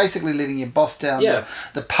 You're basically letting your boss down,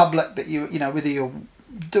 the public that whether you're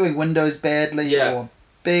doing windows badly or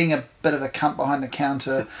being a bit of a cunt behind the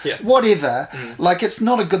counter, whatever, it's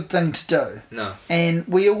not a good thing to do. No. And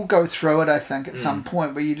we all go through it, I think, at some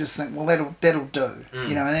point where you just think, well, that'll do,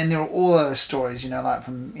 and then there are all those stories,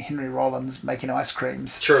 from Henry Rollins making ice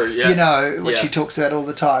creams. True, yeah. Which he talks about all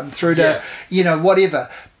the time, through to, whatever.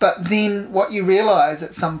 But then what you realise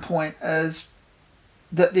at some point is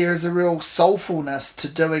that there is a real soulfulness to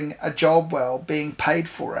doing a job well, being paid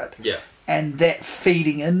for it. Yeah. And that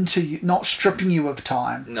feeding into you, not stripping you of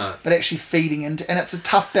time, but actually feeding into, and it's a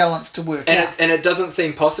tough balance to work out. And it doesn't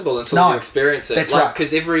seem possible until you experience it. That's right.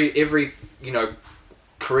 Because every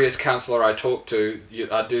careers counsellor I talk to,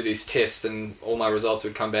 I'd do these tests, and all my results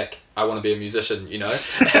would come back, I want to be a musician,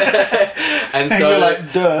 and so you're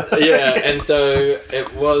like, duh. And so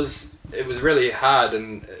it was really hard,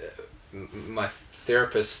 and my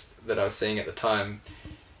therapist that I was seeing at the time,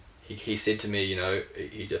 he said to me, I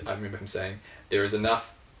remember him saying,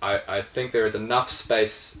 I think there is enough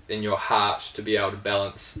space in your heart to be able to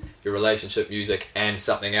balance your relationship, music, and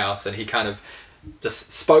something else. And he kind of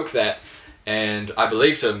just spoke that, and I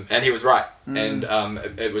believed him, and he was right. And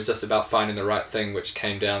it was just about finding the right thing, which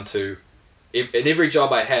came down to, in every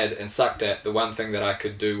job I had and sucked at, the one thing that I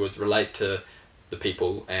could do was relate to the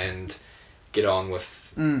people and get on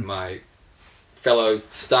with my fellow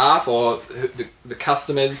staff or the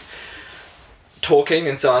customers talking.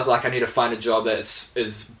 And so I was I need to find a job that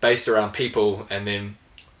is based around people. And then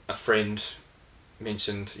a friend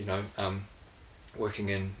mentioned working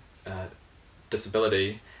in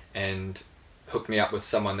disability, and hooked me up with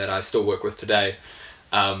someone that I still work with today,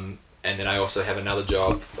 and then I also have another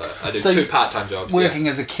job. I do two part-time jobs working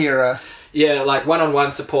as a carer.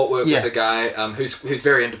 One-on-one support work with a guy who's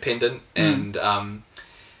very independent, and I'm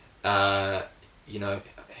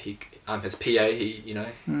his PA.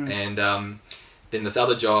 And then this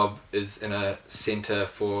other job is in a centre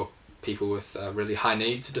for people with really high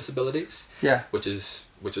needs disabilities. Yeah. Which is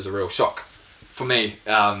a real shock for me.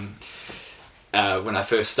 When I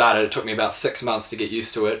first started, it took me about 6 months to get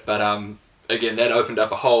used to it. But again, that opened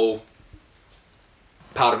up a whole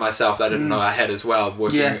part of myself that I didn't know I had as well,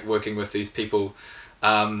 working with these people.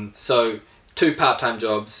 So 2 part-time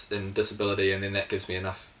jobs in disability, and then that gives me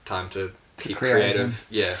enough time to keep creative.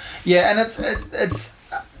 Yeah. Yeah, and it's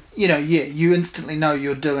you instantly know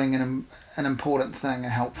you're doing an important thing, a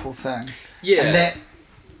helpful thing. Yeah. And that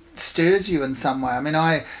stirs you in some way. I mean,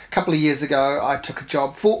 a couple of years ago, I took a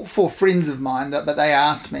job for friends of mine, but they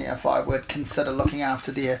asked me if I would consider looking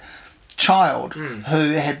after their child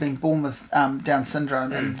who had been born with Down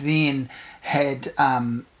syndrome and then had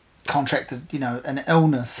contracted, an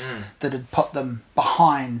illness that had put them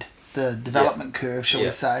behind the development curve, shall we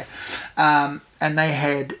say. And they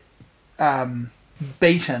had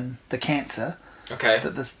beaten the cancer. Okay.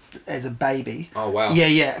 As a baby. Oh wow.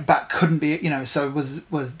 Yeah, but couldn't be, so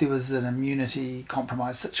there was an immunity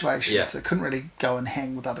compromised situation, so they couldn't really go and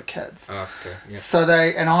hang with other kids. Oh, okay. Yeah. So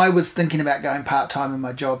I was thinking about going part-time in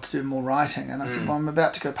my job to do more writing, and I said, well, I'm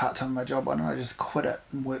about to go part-time in my job, why don't I just quit it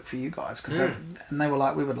and work for you guys? They were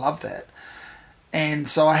like, we would love that. And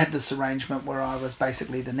so I had this arrangement where I was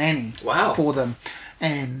basically the nanny for them,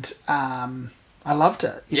 and I loved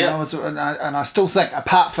it. You know, and I still think,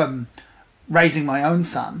 apart from raising my own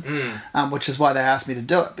son, which is why they asked me to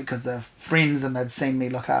do it, because they're friends and they'd seen me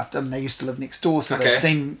look after him. They used to live next door, so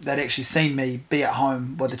they'd actually seen me be at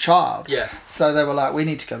home with the child. Yeah. So they were like, we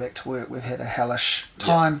need to go back to work. We've had a hellish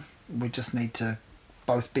time. We just need to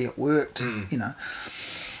both be at work to,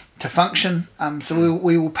 to function. So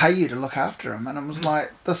we will pay you to look after him. And it was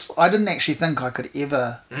like this. I didn't actually think I could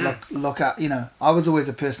ever look at. I was always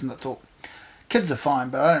a person that thought, kids are fine,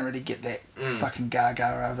 but I don't really get that fucking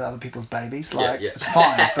gaga over other people's babies. It's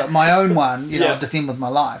fine. But my own one, I defend with my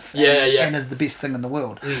life. And is the best thing in the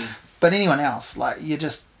world. But anyone else,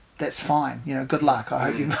 that's fine. Good luck.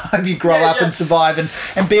 I hope you grow up and survive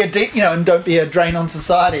and be and don't be a drain on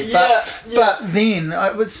society. But then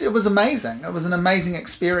it was amazing. It was an amazing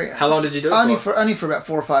experience. How long did you do it only for about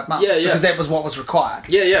 4 or 5 months. Because that was what was required.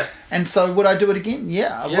 And so would I do it again?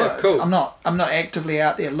 Yeah, I would. Cool. I'm not actively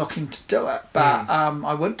out there looking to do it, but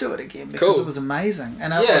I would do it again because it was amazing.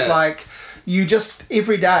 And it was like you just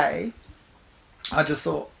every day. I just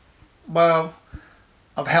thought, well,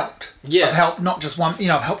 I've helped. Yeah. I've helped not just one.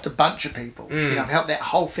 I've helped a bunch of people. I've helped that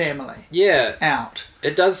whole family. Yeah. Out.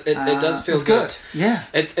 It does. It does feel good. Yeah.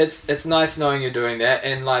 It's nice knowing you're doing that,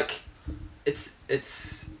 and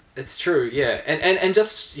it's true. Yeah. And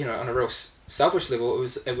just on a real selfish level,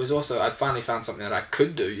 it was also I'd finally found something that I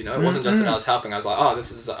could do. It wasn't just that I was helping. I was like, oh,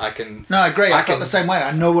 this is I can. No, I agree. I felt the same way.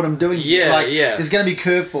 I know what I'm doing. Yeah. There's going to be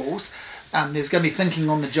curveballs. There's going to be thinking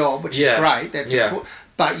on the job, which is great. That's important.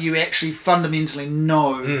 But you actually fundamentally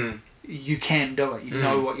know you can do it. You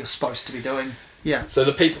know what you're supposed to be doing. Yeah. So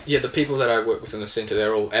the people that I work with in the centre,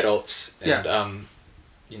 they're all adults and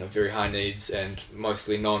very high needs and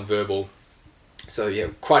mostly non-verbal.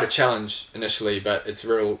 So quite a challenge initially, but it's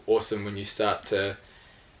real awesome when you start to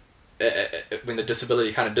when the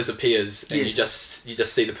disability kind of disappears and you just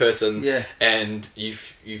see the person and you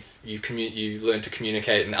learn to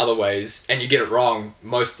communicate in other ways, and you get it wrong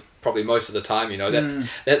probably most of the time.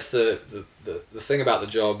 That's the thing about the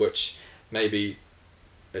job which maybe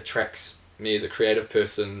attracts me as a creative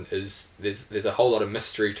person is there's a whole lot of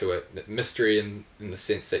mystery to it. Mystery in the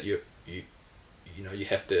sense that you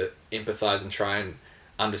have to empathize and try and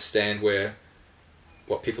understand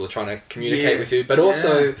what people are trying to communicate with you, but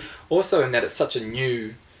also in that it's such a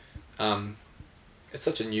new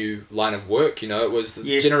line of work. It was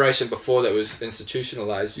the generation before that was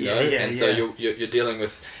institutionalized, so you're dealing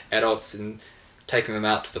with adults and taking them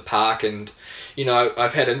out to the park, and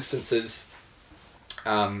I've had instances.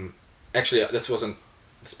 Actually, this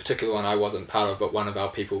particular one I wasn't part of, but one of our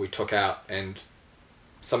people we took out, and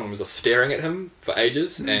someone was just staring at him for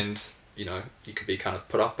ages, and you could be kind of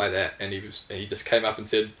put off by that, and he just came up and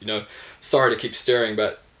said, sorry to keep staring,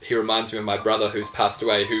 but he reminds me of my brother who's passed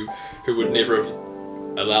away, who would never have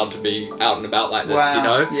allowed to be out and about like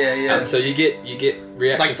this. So you get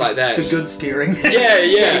reactions like that, the good steering.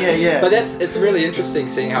 But it's really interesting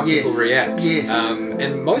seeing how people react.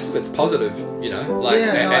 And most of it's positive,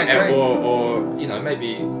 or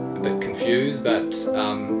maybe a bit confused, but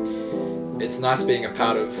it's nice being a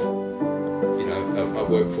part of a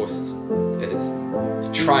workforce that is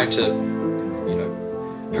trying to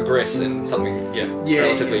progress in something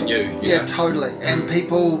relatively new. Totally. And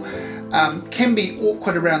people can be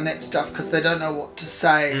awkward around that stuff because they don't know what to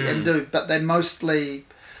say and do, but they mostly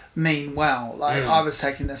mean well. Like I was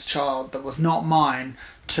taking this child that was not mine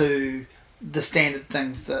to the standard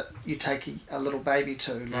things that you take a little baby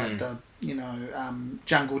to, like the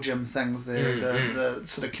jungle gym things, the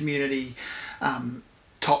sort of community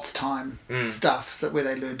tots time stuff, so where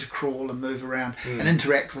they learn to crawl and move around and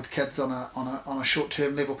interact with kids on a short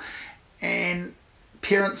term level. And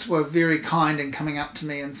parents were very kind in coming up to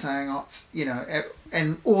me and saying, "Oh, it's,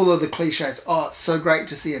 and all of the cliches. Oh, it's so great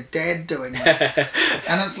to see a dad doing this."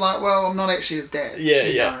 And it's like, well, I'm not actually his dad.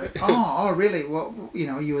 Yeah. Oh, really? Well,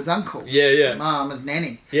 you his uncle. Yeah. Mum, his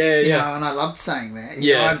nanny. Yeah. And I loved saying that.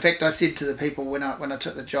 In fact, I said to the people when I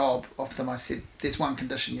took the job off them, I said, "There's one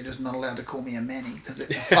condition: you're just not allowed to call me a manny, because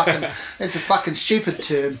it's a fucking stupid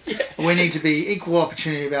term. We need to be equal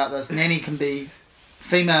opportunity about this. Nanny can be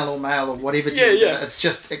female or male or whatever gender. It's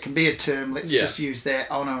just, it can be a term. Let's just use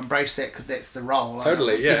that. I want to embrace that because that's the role."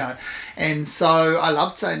 Totally. And so I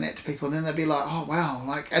loved saying that to people, and then they'd be like, "Oh wow,"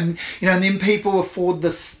 and then people afford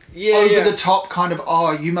this over the top kind of,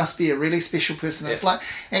 "Oh, you must be a really special person." It's like,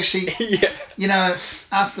 actually,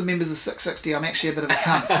 ask the members of 660. I'm actually a bit of a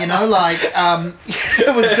cunt.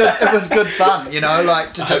 It was good. It was good fun.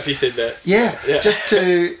 Like to I just. hope you said that. Yeah. Just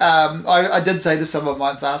to. I did say to someone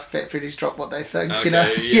once, ask Fat Freddy's Drop what they think. Okay,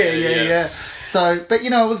 Yeah. So, but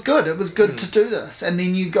it was good. It was good to do this, and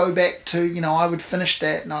then you go back to I would finish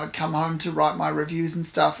that, and I would come home to write my reviews and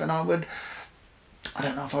stuff, and I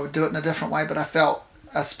don't know if I would do it in a different way, but I felt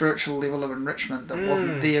a spiritual level of enrichment that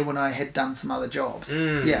wasn't there when I had done some other jobs. So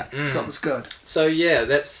it was good. So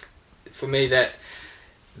that's for me that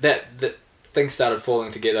things started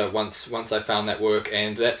falling together once I found that work,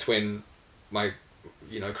 and that's when my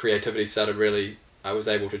creativity started really. I was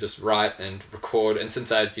able to just write and record, and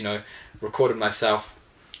since I'd recorded myself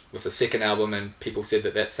with the second album, and people said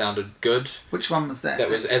that sounded good. Which one was that? That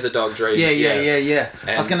was As a Dog Dreams. Yeah.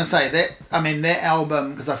 I was going to say that. I mean, that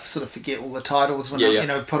album, because I sort of forget all the titles when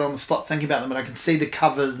I put on the spot thinking about them, but I can see the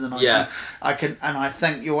covers, and I can, and I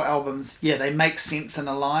think your albums, they make sense in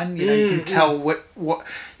a line. You can tell what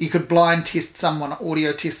you could blind test someone,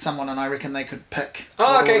 audio test someone, and I reckon they could pick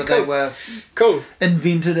what order they were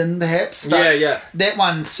invented in, perhaps. But that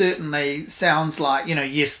one certainly sounds like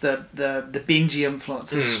yes, the Benji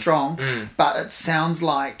influence is strong, but it sounds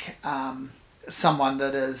like someone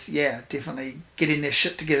that is definitely getting their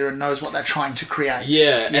shit together and knows what they're trying to create.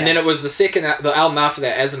 And then it was the album after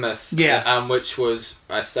that, Azimuth, which was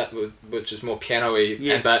which is more piano-y,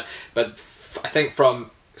 but I think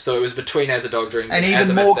so it was between As a Dog Dreams and even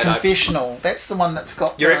Azimuth more confessional. That's the one that's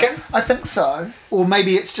got. You reckon? I think so. Or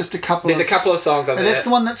maybe it's just a couple. There's a couple of songs on there. That's the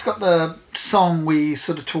one that's got the song where you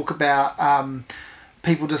sort of talk about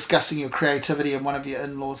people discussing your creativity, and one of your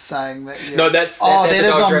in-laws saying that. No, that's As a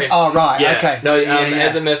Dog Dreams. Oh right, okay. No,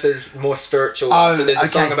 Azimuth is more spiritual. So there's a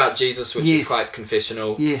song about Jesus which is quite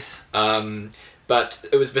confessional. Yes. But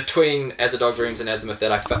it was between As a Dog Dreams and Azimuth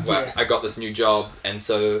that I got this new job, and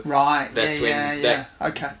so that's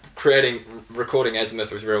when recording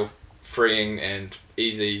Azimuth was real freeing and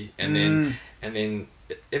easy, and then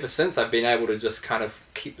ever since I've been able to just kind of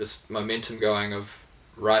keep this momentum going of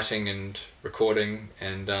writing and recording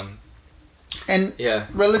and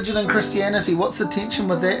religion and Christianity. What's the tension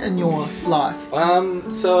with that in your life?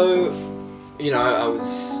 So I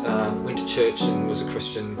was went to church and was a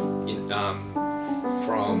Christian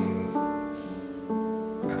from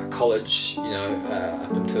college,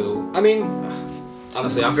 up until,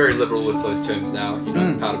 honestly, I'm very liberal with those terms now.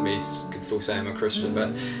 Part of me can still say I'm a Christian, but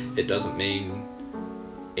it doesn't mean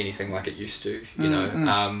anything like it used to.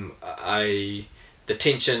 The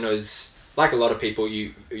tension was, like a lot of people,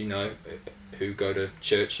 who go to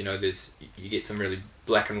church, you get some really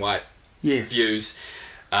black and white views.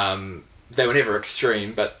 They were never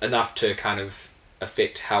extreme, but enough to kind of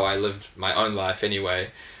affect how I lived my own life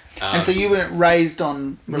anyway. And so you weren't raised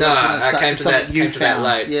on religion as such? I came to that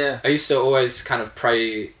late. Yeah. I used to always kind of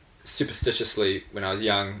pray superstitiously when I was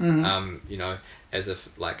young, as if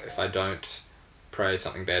I don't pray,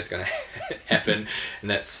 something bad's going to happen, and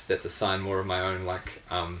that's a sign more of my own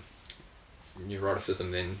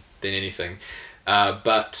neuroticism than anything.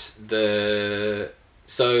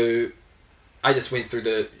 So I just went through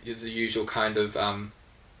the usual kind of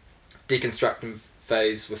deconstructing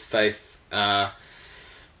phase with faith.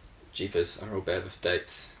 Jeepers, I'm real bad with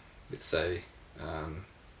dates. Let's say around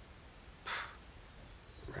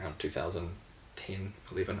 2010,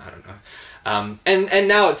 11, I don't know. And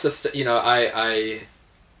now it's just, I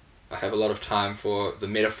have a lot of time for the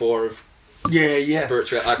metaphor of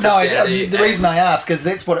spiritual Christianity. The reason I ask is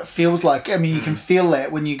that's what it feels like. I mean, you can feel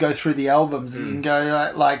that when you go through the albums, and you can go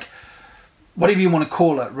whatever you want to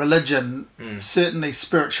call it, religion, certainly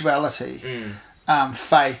spirituality.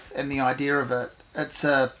 faith and the idea of it, it's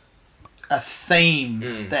a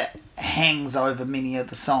theme that hangs over many of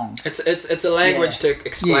the songs. It's a language to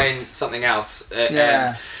explain something else.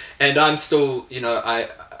 And I'm still, you know, I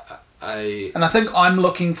and I think I'm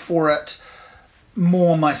looking for it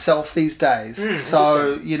more myself these days.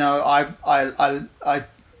 So, you know, I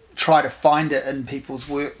try to find it in people's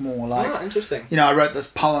work more. Like, interesting. You know, I wrote this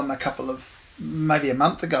poem maybe a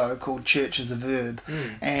month ago called Church is a Verb,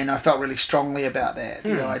 and I felt really strongly about that,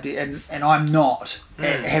 the idea, and I'm not,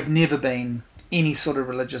 have never been any sort of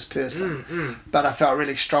religious person, but I felt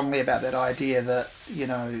really strongly about that idea that, you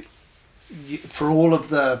know, for all of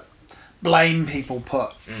the blame people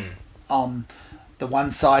put on the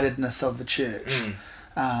one-sidedness of the church,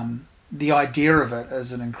 the idea of it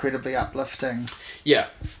is an incredibly uplifting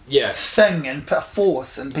thing and a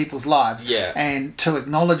force in people's lives. And to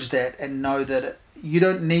acknowledge that and know that you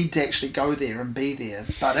don't need to actually go there and be there,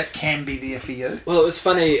 but it can be there for you. Well, it was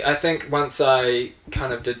funny. I think once I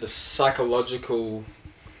kind of did the psychological,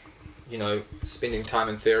 you know, spending time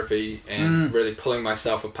in therapy and really pulling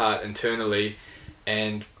myself apart internally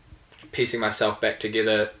and piecing myself back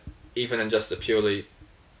together, even in just a purely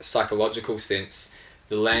psychological sense,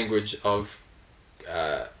 the language of,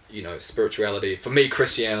 you know, spirituality, for me,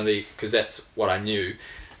 Christianity, because that's what I knew,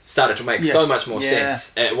 started to make so much more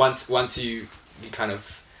sense. Once you kind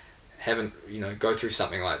of haven't, you know, go through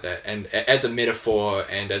something like that, and as a metaphor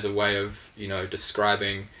and as a way of, you know,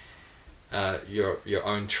 describing your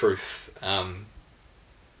own truth.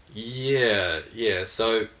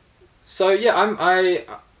 So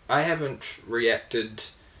I haven't reacted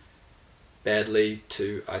badly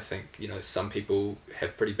to, I think, you know, some people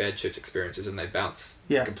have pretty bad church experiences and they bounce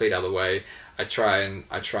the complete other way. I try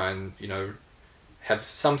and, you know, have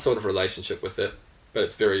some sort of relationship with it, but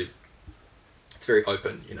it's very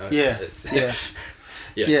open, you know. It's It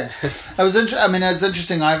was I mean, it's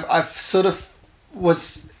interesting. I've sort of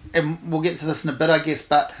was, and we'll get to this in a bit, I guess,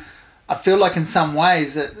 but I feel like in some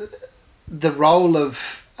ways that the role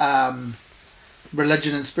of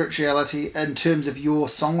religion and spirituality in terms of your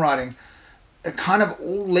songwriting, it kind of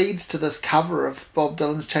all leads to this cover of Bob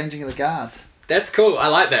Dylan's Changing of the Guards. That's cool. I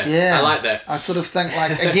like that. Yeah. I like that. I sort of think,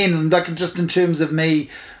 like, again, like just in terms of me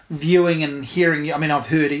viewing and hearing, I mean, I've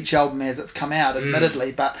heard each album as it's come out,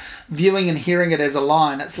 admittedly, but viewing and hearing it as a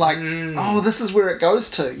line, it's like, oh, this is where it goes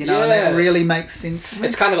to, you know, and that really makes sense to me.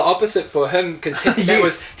 It's kind of the opposite for him, because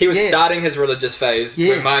he was starting his religious phase,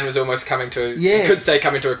 where mine was almost coming to, you could say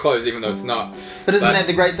coming to a close, even though it's not. But isn't that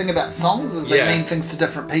the great thing about songs, is they mean things to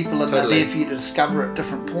different people, and they're there for you to discover at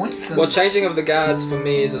different points. And well, Changing of the Guards for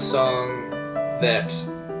me is a song that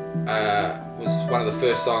was one of the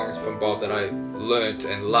first songs from Bob that I learnt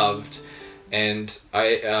and loved, and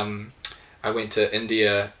I went to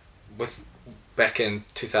India back in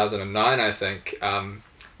 2009, I think,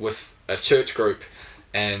 with a church group,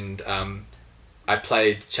 and I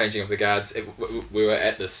played Changing of the Guards. We were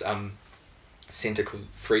at this centre called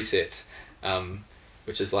Freeset,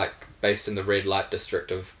 which is like based in the red light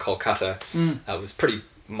district of Kolkata. It was a pretty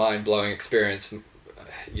mind-blowing experience,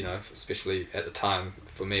 you know, especially at the time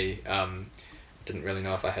for me. Didn't really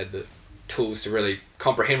know if I had the tools to really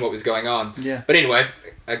comprehend what was going on. But anyway,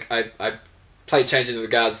 I played Changing of the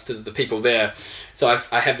Guards to the people there, so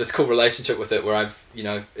I have this cool relationship with it, where I've, you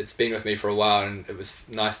know, it's been with me for a while, and it was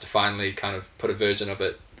nice to finally kind of put a version of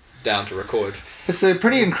it down to record. It's a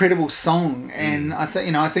pretty incredible song, and I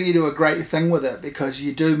think you do a great thing with it, because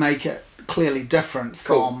you do make it clearly different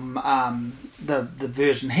from the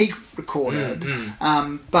version he recorded,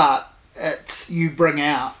 but you bring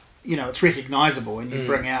out, you know, it's recognisable, and you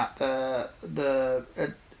bring out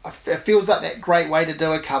it feels like that great way to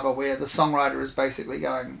do a cover, where the songwriter is basically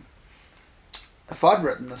going, if I'd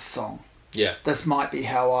written this song, this might be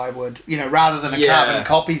how I would, you know, rather than a carbon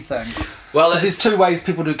copy thing. Well, there's two ways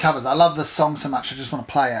people do covers. I love this song so much, I just want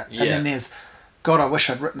to play it. And then there's, God, I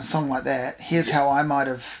wish I'd written a song like that. Here's how I might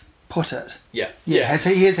have put it.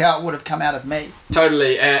 Here's how it would have come out of me.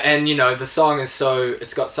 Totally. And you know, the song is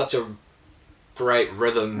it's got such a great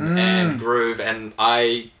rhythm and groove, and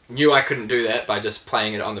I knew I couldn't do that by just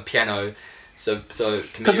playing it on the piano. So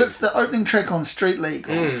because it's the opening track on Street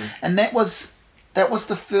Legal, and that was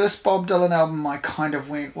the first Bob Dylan album I kind of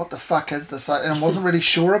went, what the fuck is this? And I wasn't really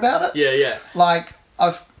sure about it. Like,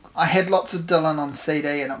 I had lots of Dylan on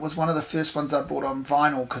CD, and it was one of the first ones I bought on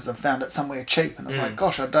vinyl because I found it somewhere cheap, and I was like,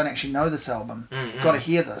 gosh, I don't actually know this album. Got to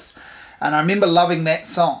hear this. And I remember loving that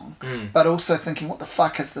song, but also thinking, what the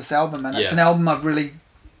fuck is this album? And it's an album I've really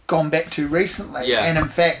gone back to recently. Yeah. And in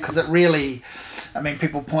fact, because it really, I mean,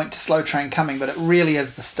 people point to Slow Train Coming, but it really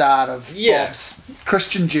is the start of Bob's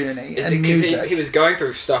Christian journey in music. He was going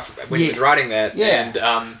through stuff when he was writing that. Yeah. And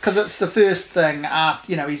because it's the first thing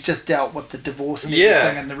after, he's just dealt with the divorce and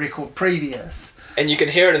everything in the record previous. And you can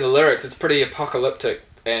hear it in the lyrics. It's pretty apocalyptic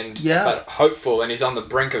and but hopeful, and he's on the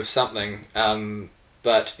brink of something.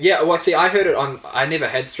 But I heard it on. I never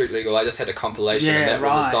had Street Legal. I just had a compilation, and that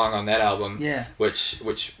was a song on that album. Yeah. Which.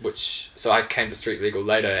 So I came to Street Legal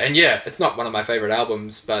later, and it's not one of my favorite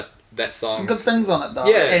albums, but that song. Some good things on it though.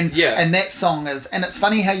 Yeah. And that song is, and it's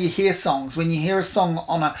funny how you hear songs when you hear a song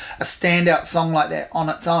on a standout song like that on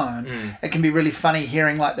its own. It can be really funny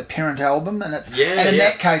hearing like the parent album, and it's and in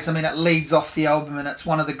that case, I mean, it leads off the album, and it's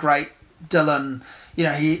one of the great Dylan.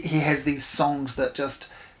 He has these songs that just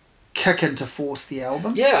kick into force the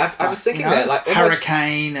album. Yeah, I was thinking that like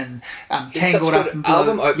Hurricane and Tangled Up in Blue.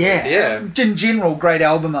 Album openers, in general, great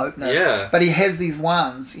album openers. Yeah. But he has these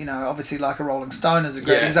ones, obviously like a Rolling Stone is a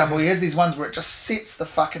great example. He has these ones where it just sets the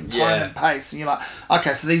fucking tone and pace, and you're like,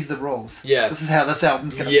 okay, so these are the rules. Yeah. This is how this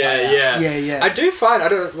album's gonna play out. Yeah. I do find I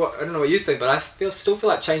don't know what you think, but I still feel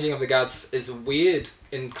like Changing of the Guards is weird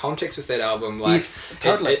in context with that album. Like, yes,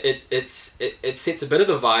 totally. It sets a bit of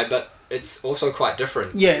the vibe, but it's also quite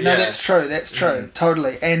different. Yeah, no, that's true. That's true.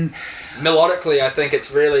 Totally. And melodically, I think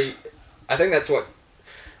that's what.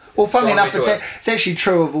 Well, funnily enough, it's actually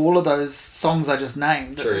true of all of those songs I just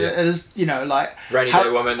named. True, it is, like Rainy Day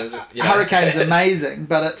Woman is. Hurricane's amazing,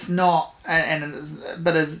 but it's not.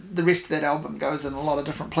 But as the rest of that album goes in a lot of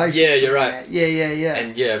different places. Yeah, you're right. Yeah.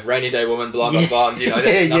 And Rainy Day Woman, Blonde on Blonde.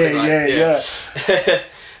 That's nothing like.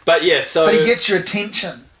 But so. But he gets your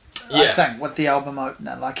attention. I think with the album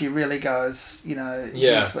opener, like he really goes,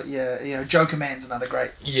 Joker Man's another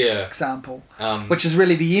great example, which is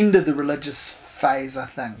really the end of the religious phase, I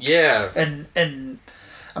think. Yeah. And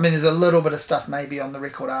I mean, there's a little bit of stuff maybe on the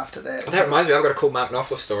record after that. Well, that reminds me, I've got a cool Mark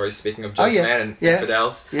Knopfler story. Speaking of Joker Man and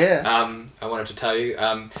Infidels, I wanted to tell you.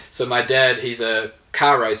 So my dad, he's a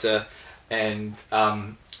car racer, and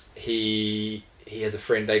he has a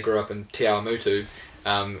friend. They grew up in Te Awamutu,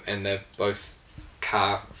 and they're both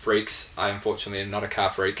car freaks. I unfortunately am not a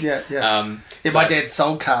car freak. My dad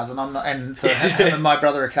sold cars, and I'm not, and so him and my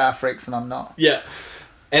brother are car freaks, and I'm not. Yeah,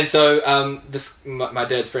 and so my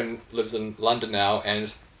dad's friend lives in London now,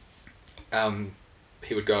 and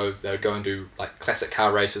they would go and do like classic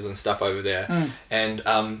car races and stuff over there, and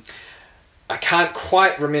I can't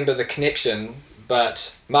quite remember the connection,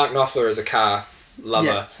 but Mark Knopfler is a car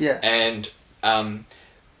lover, and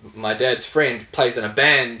my dad's friend plays in a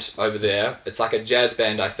band over there. It's like a jazz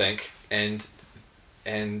band, I think. And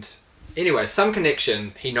anyway, some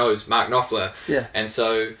connection. He knows Mark Knopfler. Yeah. And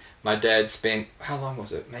so my dad spent, how long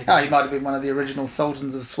was it? Maybe. Oh, he might have been one of the original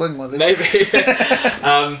Sultans of Swing, was he? Maybe.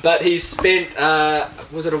 But he spent,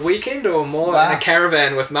 was it a weekend or more in a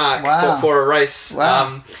caravan with Mark for a race.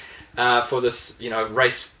 Wow. For this,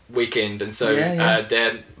 race weekend. And so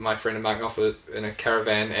Dad, my friend and Mark Knopfler in a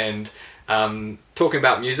caravan, and talking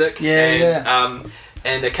about music, and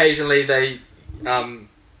occasionally they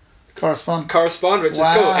correspond, which is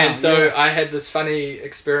cool. And so I had this funny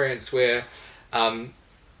experience where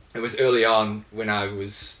it was early on when I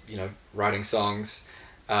was writing songs.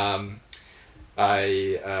 Mark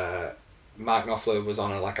Knopfler was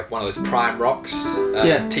on one of those Prime Rocks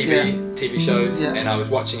TV shows, and I was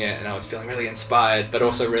watching it and I was feeling really inspired, but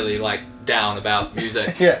also really down about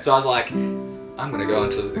music. So I was like, I'm going to go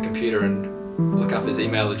onto the computer and look up his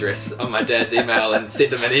email address on my dad's email and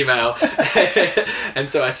send him an email. And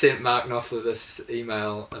so I sent Mark Knopfler this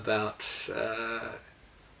email about, can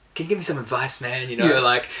you give me some advice, man?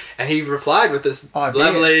 And he replied with this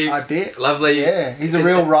lovely. Yeah, he's a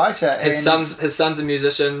real writer. His son's a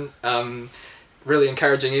musician. Really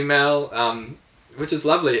encouraging email, which is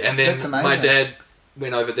lovely. And then my dad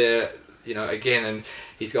went over there, again, and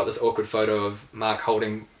he's got this awkward photo of Mark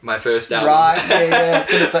holding my first album. Right, I was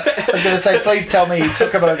going to say, please tell me he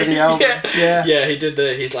took him over the album. Yeah, he did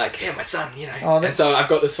he's like, my son, and so I've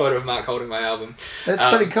got this photo of Mark holding my album. That's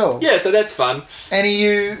pretty cool. Yeah, so that's fun. And are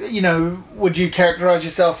you, would you characterise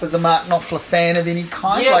yourself as a Mark Knopfler fan of any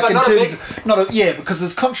kind? Yeah, but because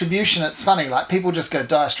his contribution, it's funny, people just go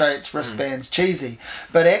Dire Straits, wristbands, cheesy,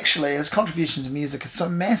 but actually his contribution to music is so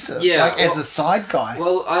massive, as a side guy.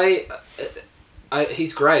 Well,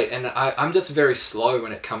 he's great, and I'm just very slow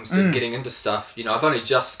when it comes to getting into stuff. I've only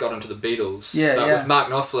just got into the Beatles. With Mark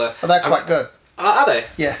Knopfler. Well, they're quite good. Are they?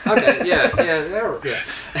 Yeah. Okay. Yeah. They're. Yeah.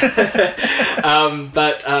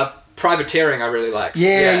 But Privateering I really liked.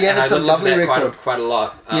 Yeah, that's a lovely record. Quite a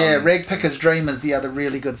lot. Ragpicker's Dream is the other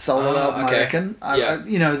really good solo album, I reckon.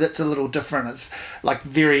 That's a little different. It's like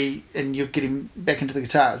very, and you're getting back into the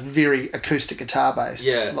guitar, it's very acoustic guitar based.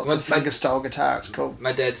 Yeah. Lots of fingerstyle guitar, it's cool.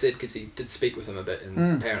 My dad said, because he did speak with him a bit,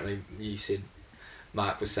 and apparently you said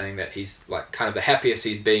Mark was saying that he's like kind of the happiest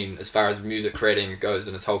he's been as far as music creating goes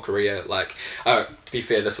in his whole career. Like, to be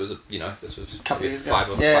fair, this was maybe 5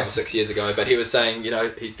 or 6 years ago, but he was saying,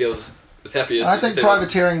 he feels as happy as... I think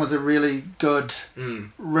Privateering was a really good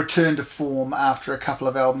return to form after a couple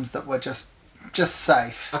of albums that were just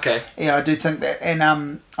safe. Okay. Yeah, I do think that,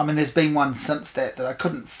 and there's been one since that I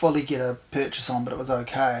couldn't fully get a purchase on, but it was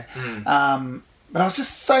okay. But I was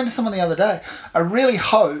just saying to someone the other day, I really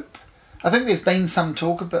hope, I think there's been some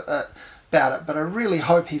talk about it, but I really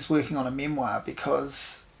hope he's working on a memoir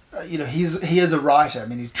because, he is a writer. I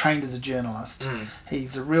mean, he's trained as a journalist.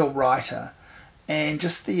 He's a real writer. And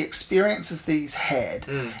just the experiences that he's had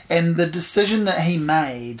and the decision that he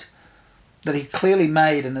made, that he clearly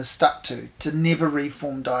made and has stuck to never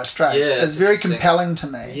reform Dire Straits is very compelling to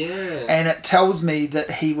me. Yeah. And it tells me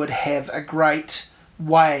that he would have a great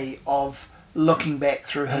way of looking back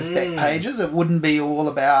through his back pages. It wouldn't be all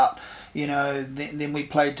about... then we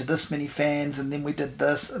played to this many fans and then we did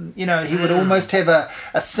this. And, he would almost have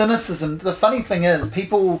a cynicism. The funny thing is,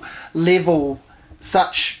 people level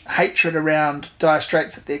such hatred around Dire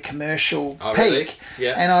Straits at their commercial peak. Really?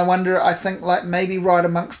 Yeah. And I think like maybe right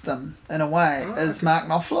amongst them, in a way, is Mark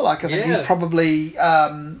Knopfler. Like, I think he probably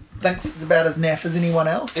thinks it's about as naff as anyone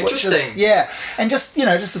else. Interesting. Which is, and just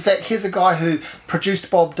the fact, here's a guy who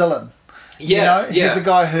produced Bob Dylan. He's a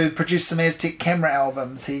guy who produced some Aztec Camera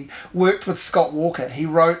albums. He worked with Scott Walker. He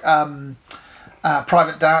wrote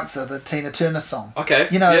Private Dancer, the Tina Turner song. Okay.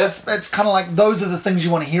 It's kind of like those are the things you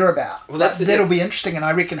want to hear about. Well, that'll be interesting, and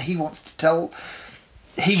I reckon he wants to tell...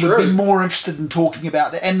 He would be more interested in talking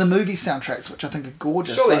about that, and the movie soundtracks, which I think are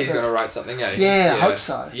gorgeous. Surely he's going to write something, eh? Yeah, I hope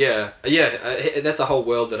so. Yeah. That's a whole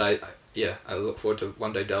world that I look forward to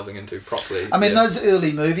one day delving into properly. I mean, those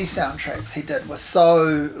early movie soundtracks he did were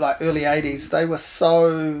so, like, early 80s, they were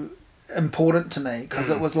so important to me, because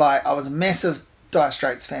it was like, I was a massive Dire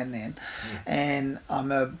Straits fan then, and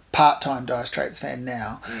I'm a part-time Dire Straits fan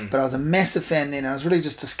now, but I was a massive fan then, and I was really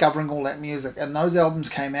just discovering all that music, and those albums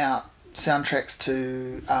came out, soundtracks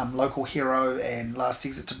to Local Hero and Last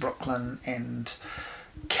Exit to Brooklyn and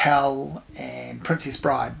Cal and Princess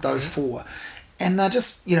Bride, those four. And they're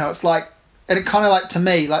just, it's like, and it kind of like, to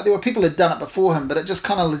me, like there were people who'd done it before him, but it just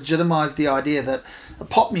kind of legitimised the idea that a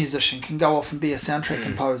pop musician can go off and be a soundtrack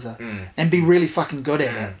composer and be really fucking good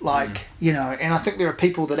at it. Like, and I think there are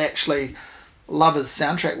people that actually love his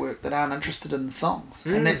soundtrack work that aren't interested in the songs.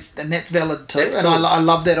 And that's valid too. That's cool. And I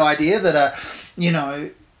love that idea that,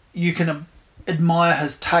 you can admire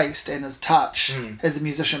his taste and his touch as a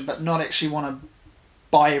musician, but not actually want to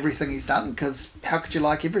buy everything he's done, because how could you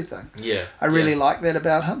like everything? Yeah. I really like that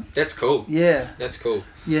about him. That's cool. Yeah. That's cool.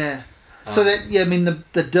 Yeah. So that, I mean, the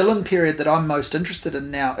Dylan period that I'm most interested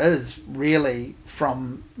in now is really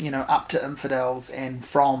from, Up to Infidels and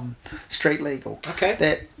from Street Legal. Okay.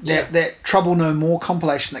 That Trouble No More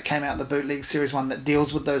compilation that came out, the Bootleg Series 1, that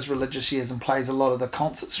deals with those religious years and plays a lot of the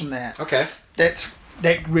concerts from that. Okay.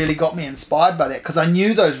 That really got me inspired by that, because I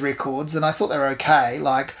knew those records and I thought they were okay.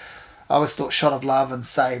 Like, I always thought Shot of Love and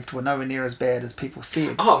Saved were nowhere near as bad as people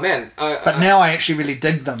said. Oh, man. But now I actually really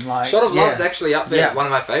dig them. Like, Shot of Love's actually up there, one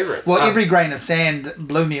of my favourites. Well, Every Grain of Sand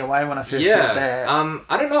blew me away when I first heard that.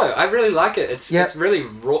 I don't know. I really like it. It's really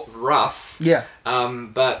rough. Yeah.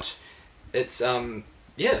 But it's...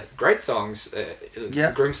 great songs.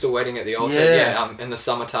 Groom's Still Waiting at the Altar. In the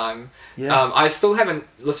Summertime. Yeah. I still haven't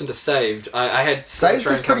listened to Saved. I had Saved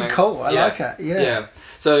is pretty cool. I like it. Yeah.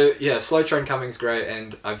 So Slow Train Coming's great,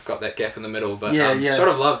 and I've got that gap in the middle. But Shot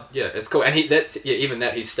of Love, it's cool. And even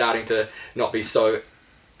that he's starting to not be so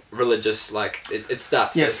religious. Like it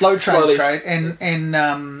starts. Yeah, Slow Train's great,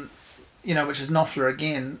 and which is Knopfler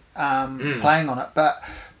again playing on it, but.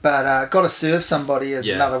 Gotta Serve Somebody is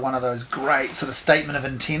another one of those great sort of statement of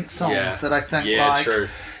intent songs that I think true.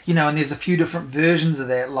 And there's a few different versions of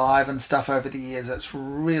that live and stuff over the years. It's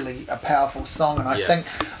really a powerful song, and I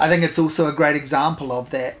think it's also a great example of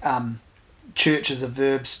that church as a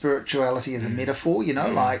verb, spirituality as a metaphor,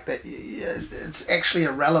 like that it's actually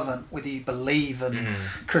irrelevant whether you believe in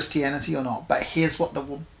Christianity or not, but here's what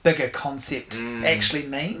the bigger concept actually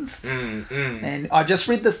means. And I just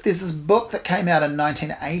read there's this book that came out in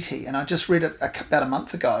 1980, and I just read it about a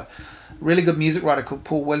month ago. A really good music writer called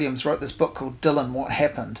Paul Williams wrote this book called Dylan, What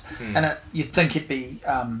Happened, and you'd think he'd be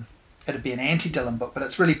it'd be an anti-Dylan book, but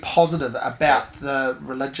it's really positive about the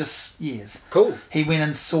religious years. Cool. He went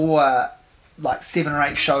and saw like 7 or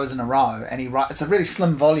 8 shows in a row, and it's a really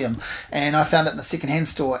slim volume, and I found it in a second-hand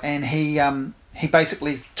store, and he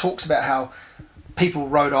basically talks about how people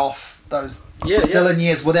wrote off those Dylan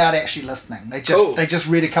years without actually listening. They just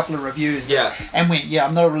read a couple of reviews and went,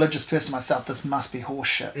 I'm not a religious person myself, this must be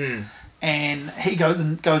horseshit. And he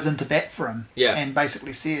goes into bat for him and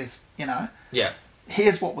basically says,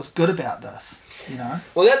 here's what was good about this,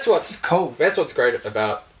 Well, that's what's cool. That's what's great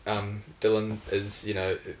about Dylan is,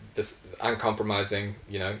 this uncompromising,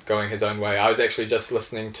 going his own way. I was actually just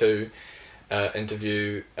listening to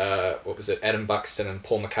interview, Adam Buxton and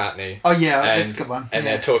Paul McCartney. Oh yeah, that's a good one. And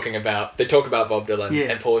they talk about Bob Dylan,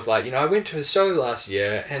 and Paul's like, I went to his show last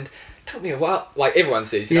year and it took me a while, like everyone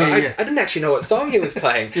says, I didn't actually know what song he was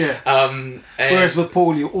playing. Whereas with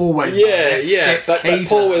Paul, you always know. That's but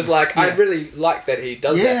Paul was like, I really like that he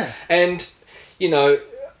does that. And,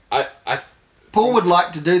 I Paul would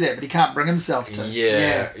like to do that, but he can't bring himself to.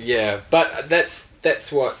 Yeah. But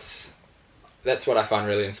that's what I find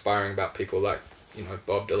really inspiring about people like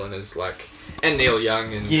Bob Dylan is like, and Neil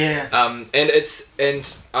Young and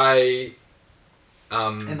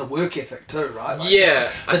and the work ethic too, right? Like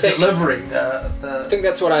the delivery, I think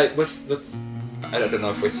that's what I don't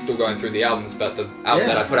know if we're still going through the albums, but the album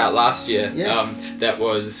that I put out last year, that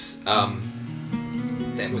was kind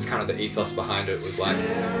of the ethos behind it, was like,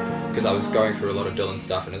 because I was going through a lot of Dylan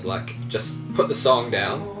stuff, and it's like, just put the song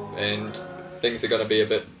down and things are going to be a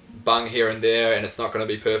bit bung here and there, and it's not going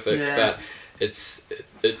to be perfect, but it's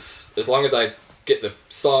as long as I get the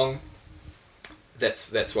song,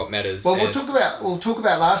 that's what matters. Well, we'll talk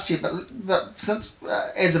about last year, but since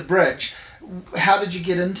as a bridge, how did you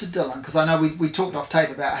get into Dylan? Because I know we talked off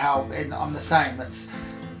tape about how, and I'm the same,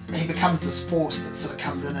 he becomes this force that sort of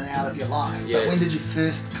comes in and out of your life. But when did you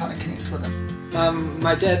first kind of connect with him?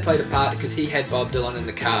 My dad played a part because he had Bob Dylan in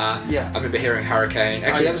the car. I remember hearing Hurricane.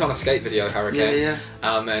 Actually, that was on a skate video, Hurricane.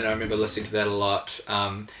 And I remember listening to that a lot.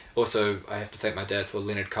 Also, I have to thank my dad for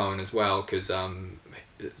Leonard Cohen as well, because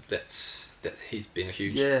he's been a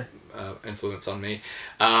huge influence on me.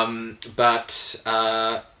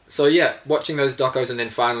 So watching those docos and then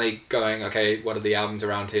finally going, okay, what are the albums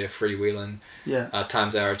around here? Freewheeling,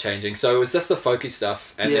 Times Are Changing. So it was just the folky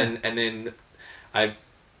stuff, and then I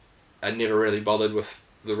never really bothered with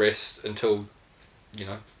the rest until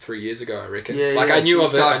 3 years ago, I reckon. I knew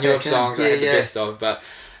of it, I knew of songs, I had the best of, but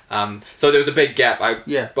so there was a big gap.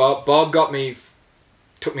 Bob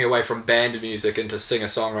took me away from band music into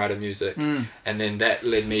singer-songwriter music, and then that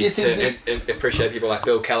led me to appreciate people like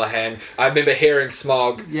Bill Callahan. I remember hearing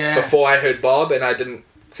Smog before I heard Bob, and I didn't,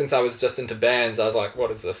 since I was just into bands, I was like, what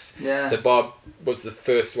is this? So Bob was the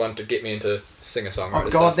first one to get me into singer-songwriter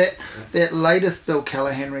stuff. That latest Bill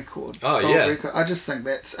Callahan record. Record, I just think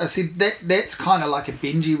that's kind of like a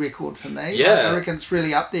Benji record for me. I reckon it's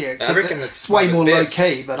really up there. Except I reckon it's way more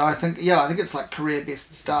low-key, but I think it's like career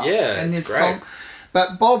best stuff. And there's great.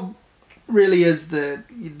 But Bob really is the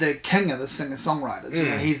king of the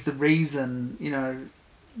singer-songwriters. He's the reason,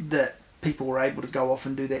 that people were able to go off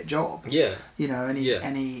and do that job. And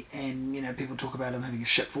people talk about him having a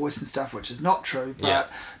shit voice and stuff, which is not true,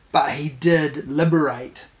 but he did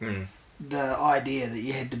liberate the idea that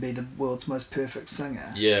you had to be the world's most perfect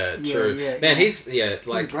singer. True. Man, he's a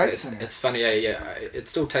great singer. It's funny, it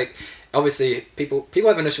still obviously people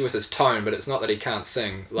have an issue with his tone, but it's not that he can't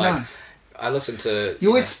sing. No. I listen to... You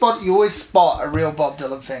always spot a real Bob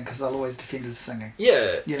Dylan fan because they'll always defend his singing.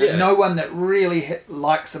 No one that really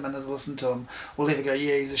likes him and has listened to him will ever go,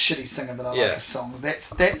 he's a shitty singer, but I like his songs. That's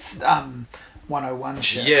 101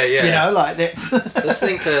 shit. That's...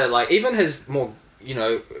 Listening to, even his more,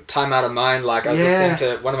 Time Out of Mind, I was listening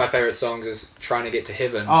to... One of my favourite songs is Trying to Get to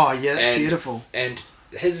Heaven. Oh, yeah, that's beautiful. And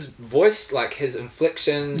his voice, his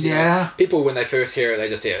inflections, people when they first hear it, they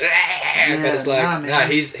just hear but it's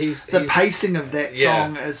like, he's the pacing of that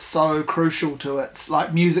song is so crucial to it.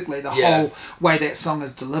 Musically, the whole way that song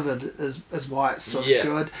is delivered is why it's so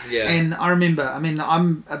good. And I remember,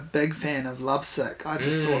 I'm a big fan of Lovesick. I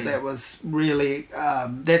just thought that was really,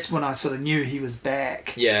 that's when I sort of knew he was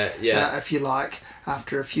back. If you like,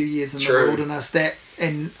 after a few years in the wilderness.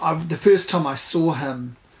 The first time I saw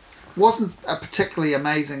him wasn't a particularly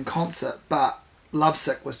amazing concert, but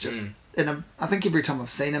Lovesick was just I think every time I've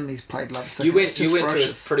seen him, he's played Lovesick. You went to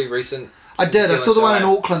his pretty recent... I did. I saw the one in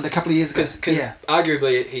Auckland a couple of years ago. Because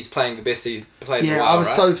arguably he's playing the best he's played in a while, I was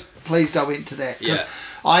so pleased I went to that. Because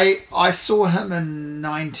I saw him in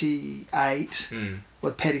 98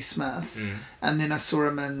 with Patti Smith, and then I saw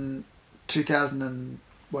him in 2000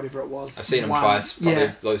 whatever it was. I've seen them twice,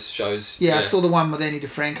 probably, those shows. Yeah, I saw the one with Annie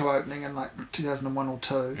DeFranco opening in like 2001 or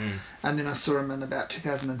 2, and then I saw him in about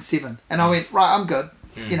 2007, and I went, right, I'm good.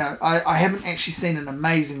 You know, I haven't actually seen an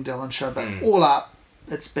amazing Dylan show, but all up,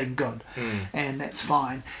 it's been good, and that's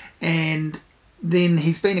fine. And then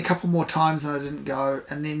he's been a couple more times and I didn't go,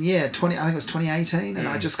 and then I think it was 2018, and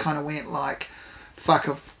I just kind of went like, fuck,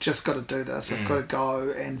 I've just got to do this. I've got to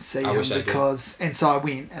go and see him because... And so I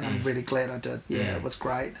went, and I'm really glad I did. Yeah, it was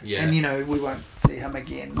great. Yeah. And, you know, we won't see him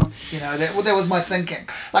again. You know, that was my thinking.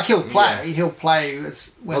 Like, he'll play. Yeah. He'll play.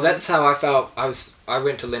 Well, that's how I felt. I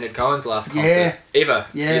went to Leonard Cohen's last concert ever.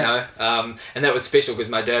 Yeah. You know, and that was special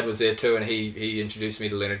because my dad was there too, and he introduced me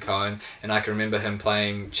to Leonard Cohen, and I can remember him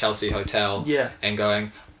playing Chelsea Hotel and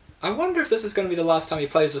going, I wonder if this is going to be the last time he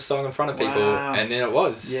plays this song in front of people. And then it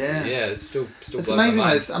was. Yeah. Yeah, it's still it's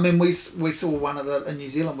amazing. I mean, we saw in New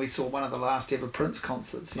Zealand, we saw one of the last ever Prince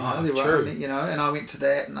concerts, you know. True. You know, and I went to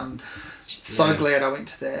that, and I'm so glad I went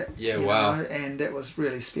to that. Yeah, you wow. know, and that was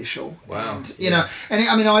really special. Wow. And, you know, and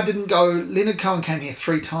I mean, I didn't go, Leonard Cohen came here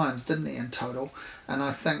 3 times, didn't he, in total? And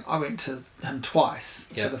I think I went to him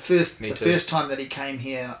twice. So the first time that he came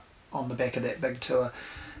here on the back of that big tour,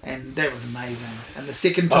 and that was amazing. And the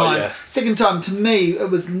second time to me it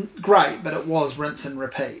was great, but it was rinse and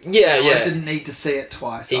repeat. Yeah, you know, I didn't need to see it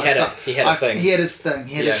twice. He had a thing. He had his thing.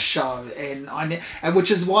 He had his show, and which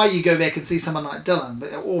is why you go back and see someone like Dylan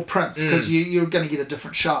or Prince, because you're going to get a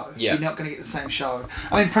different show. Yeah. You're not going to get the same show.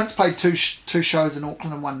 I mean, Prince played two shows in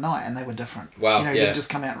Auckland in one night, and they were different. Wow. You know, he didn't just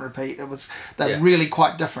come out and repeat. They're really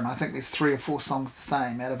quite different. I think there's 3 or 4 songs the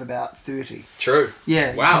same out of about 30. True.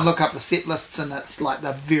 Yeah. Wow. You can look up the set lists, and it's like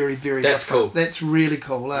they're very, very different. Cool. That's really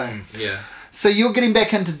cool, eh? Yeah. So you're getting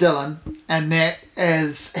back into Dylan, and that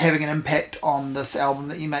is having an impact on this album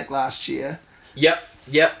that you made last year. Yep.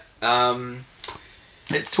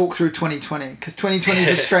 Let's talk through 2020, because 2020 is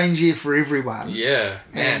a strange year for everyone. Yeah,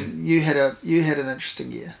 man. And you had an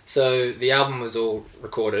interesting year. So the album was all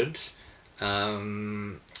recorded.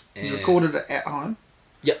 You recorded it at home?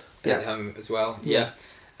 Yep. At home as well. Yeah.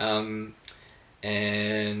 And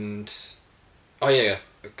I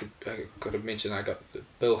could have mentioned I got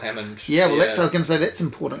Bill Hammond. Yeah, well, that's I was going to say that's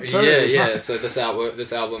important too. Yeah. So this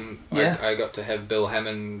album, I got to have Bill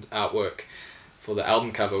Hammond artwork for the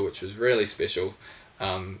album cover, which was really special,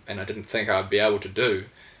 and I didn't think I'd be able to do.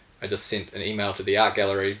 I just sent an email to the art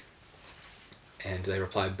gallery, and they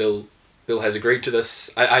replied, Bill has agreed to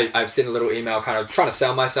this. I've sent a little email, kind of trying to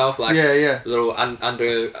sell myself, like a little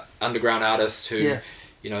underground artist who,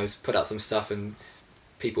 you know, has put out some stuff and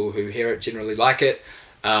people who hear it generally like it.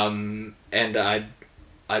 And I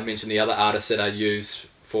mentioned the other artists that I'd used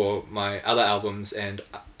for my other albums, and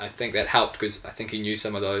I think that helped because I think he knew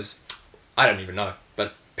some of those. I don't even know,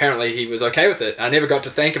 but apparently he was okay with it. I never got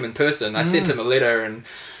to thank him in person. I sent him a letter, and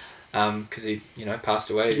because he, you know,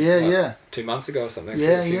 passed away 2 months ago or something.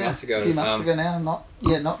 A few months ago now, not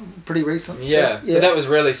pretty recent. So that was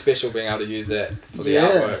really special being able to use that for the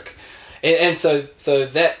artwork. And so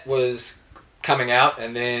that was coming out,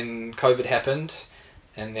 and then COVID happened,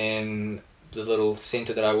 and then the little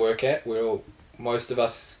centre that I work at, most of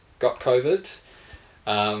us got COVID,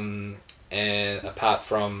 and apart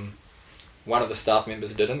from one of the staff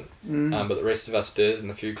members didn't, but the rest of us did,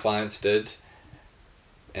 and a few clients did,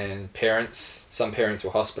 and some parents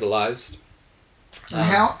were hospitalised.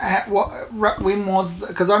 When was,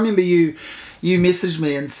 because I remember you messaged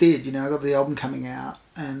me and said, you know, I got the album coming out,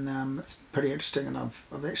 and it's pretty interesting, and I've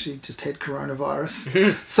actually just had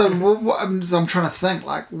coronavirus. So I'm trying to think,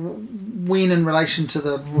 like, when in relation to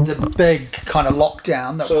the big kind of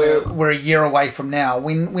lockdown that we're a year away from now,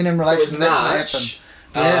 when in relation to that to happen?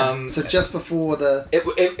 Yeah. So just before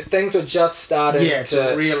things were just starting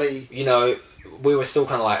to really, you know, we were still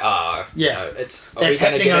kind of like, you know, that's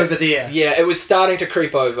happening over there. Yeah, it was starting to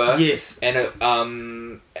creep over. Yes. And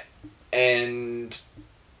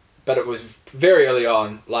but it was very early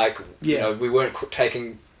on. Like, you know, we weren't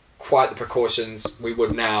taking quite the precautions we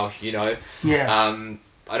would now. You know. Yeah.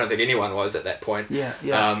 I don't think anyone was at that point. Yeah.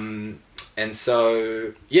 And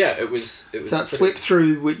so it was. So it swept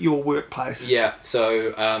through with your workplace. Yeah.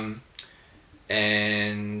 So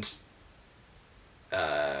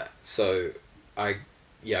I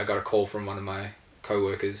got a call from one of my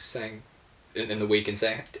co-workers saying, in the weekend,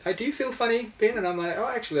 saying, do you feel funny, Ben? And I'm like, oh,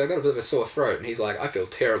 actually, I got a bit of a sore throat. And he's like, I feel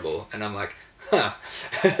terrible. And I'm like, huh.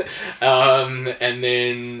 And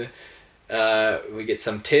then we get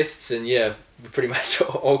some tests, and we pretty much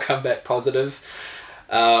all come back positive.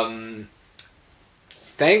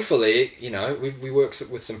 Thankfully, you know, we work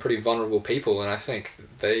with some pretty vulnerable people, and I think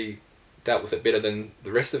they dealt with it better than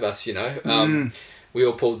the rest of us, you know. we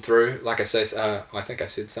all pulled through. Like I say, I think I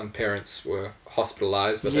said some parents were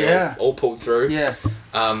hospitalised, but they all pulled through. Yeah.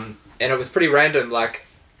 And it was pretty random. Like,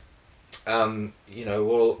 you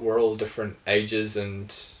know, we're all different ages,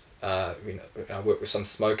 and you know, I work with some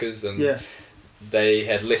smokers, and they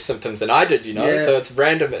had less symptoms than I did. You know, so it's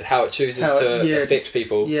random at how it chooses to affect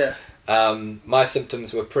people. Yeah. My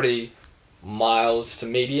symptoms were pretty mild to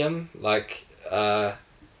medium. Like,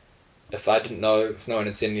 if no one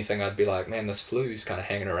had said anything, I'd be like, man, this flu's kind of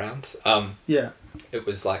hanging around. It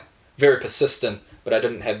was like very persistent, but I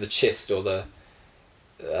didn't have the chest or the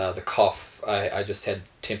cough. I just had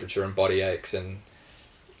temperature and body aches, and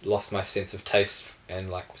lost my sense of taste, and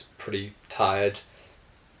like was pretty tired.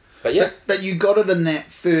 But yeah. But you got it in that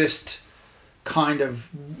first kind of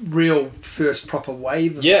first proper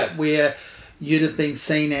wave of it, where you'd have been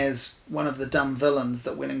seen as one of the dumb villains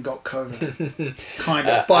that went and got COVID, kind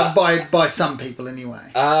of by some people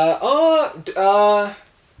anyway. I'm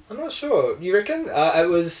not sure. You reckon? It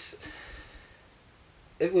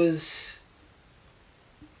was.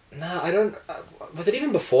 No, I don't. Was it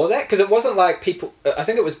even before that? Because it wasn't like people. I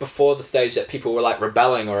think it was before the stage that people were like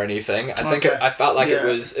rebelling or anything. I felt like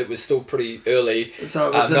it was still pretty early. So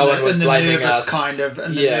it was no one was blaming us.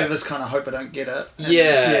 Nervous kind of hope I don't get it.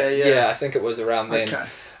 Yeah. I think it was around then. Okay.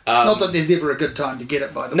 Not that there's ever a good time to get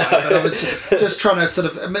it, by the way. But I was just trying to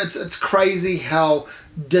sort of. I mean, it's crazy how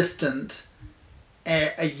distant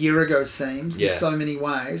a year ago seems in so many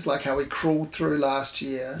ways. Like how we crawled through last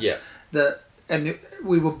year. Yeah. And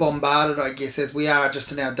we were bombarded, I guess, as we are just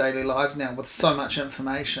in our daily lives now, with so much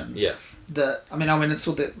information. Yeah. I went and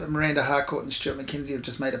saw that Miranda Harcourt and Stuart McKenzie have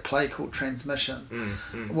just made a play called Transmission,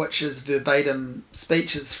 which is verbatim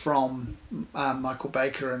speeches from Michael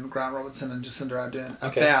Baker and Grant Robertson and Jacinda Ardern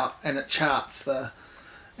about, and it charts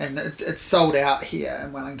and it's sold out here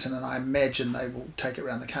in Wellington, and I imagine they will take it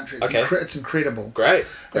around the country. It's incredible. Great.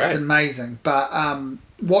 It's amazing. But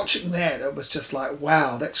watching that, it was just like,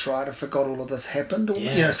 wow, that's right, I forgot all of this happened.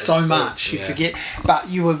 So much you forget. But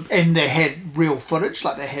and they had real footage,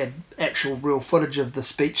 like they had actual real footage of the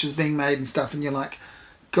speeches being made and stuff, and you're like,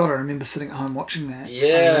 God, I remember sitting at home watching that.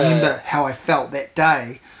 Yeah. I remember how I felt that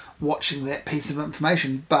day watching that piece of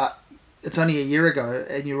information, but it's only a year ago,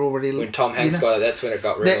 and you're already... When Tom Hanks got it, that's when it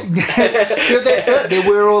got real. That's it. There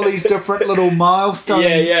were all these different little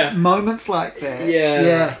milestone moments like that.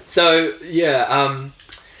 Yeah. So,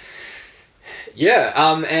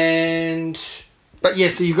 and... But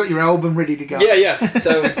so you got your album ready to go. Yeah.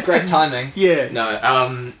 So, great timing. Yeah.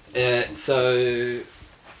 No, so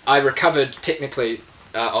I recovered technically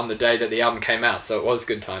on the day that the album came out, so it was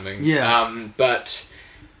good timing. Yeah. But...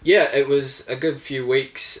 yeah, it was a good few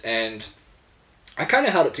weeks, and I kind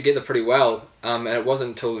of held it together pretty well. And it wasn't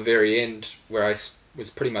until the very end where I was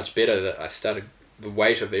pretty much better that I started, the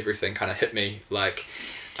weight of everything kind of hit me. Like,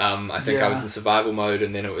 I think I was in survival mode,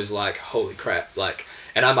 and then it was like, holy crap. Like,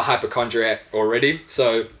 and I'm a hypochondriac already,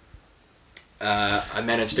 so I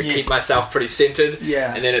managed to keep myself pretty centered.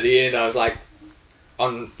 Yeah. And then at the end, I was like,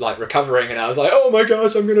 on like recovering, and I was like, oh my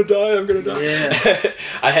gosh, I'm gonna die. Yeah.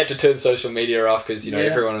 I had to turn social media off because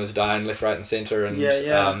everyone was dying left, right, and center, and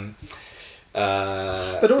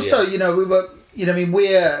but also we were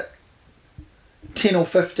we're 10 or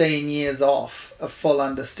 15 years off a full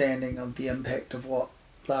understanding of the impact of what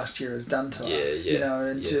last year has done to us.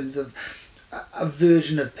 In terms of a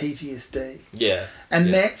version of PTSD. Yeah.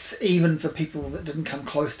 And that's even for people that didn't come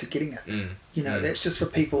close to getting it. That's just for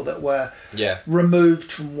people that were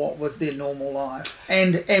removed from what was their normal life.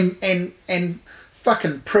 And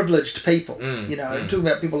fucking privileged people. I'm talking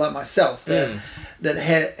about people like myself that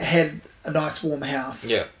had a nice warm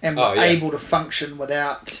house and were able to function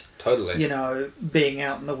without being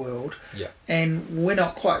out in the world. Yeah. And we're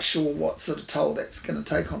not quite sure what sort of toll that's going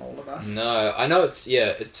to take on all of us. No, I know it's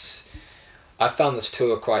I found this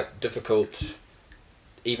tour quite difficult,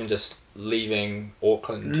 even just leaving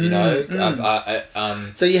Auckland.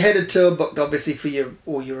 So you had a tour booked, obviously, for your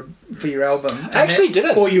album. I actually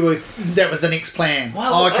didn't. Or that was the next plan.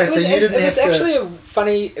 Well, so you didn't have to.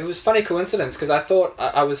 It was funny coincidence, because I thought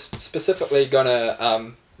I was specifically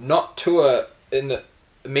gonna not tour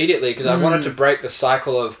immediately, because I wanted to break the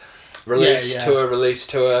cycle of release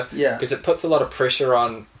tour, because it puts a lot of pressure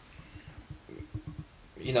on.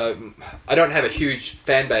 I don't have a huge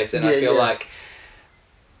fan base, and I feel like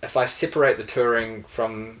if I separate the touring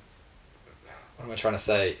from, what am I trying to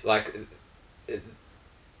say? Like,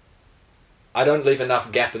 I don't leave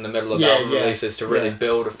enough gap in the middle of album releases to really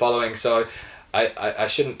build a following. So I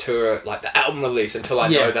shouldn't tour like the album release until I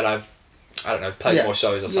know that I've, played more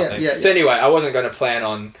shows or something. So anyway, I wasn't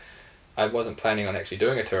planning on actually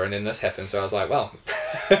doing a tour, and then this happened. So I was like, well,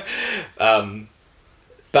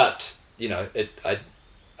 But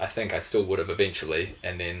I think I still would have eventually,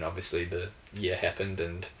 and then obviously the year happened,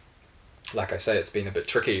 and like I say, it's been a bit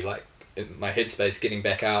tricky, like in my headspace getting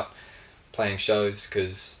back out, playing shows,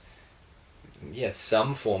 because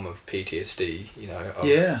some form of PTSD,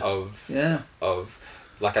 of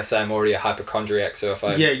like I say, I'm already a hypochondriac, so if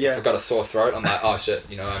I've got a sore throat, I'm like, oh shit,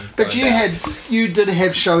 But you did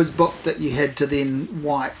have shows booked that you had to then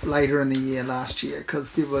wipe later in the year last year,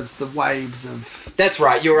 because there was the waves of... That's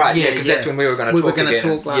right, you're right, because that's when we were going to talk again. We were going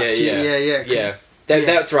to talk last year, yeah.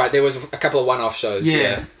 That's right, there was a couple of one-off shows,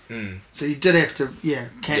 So you did have to,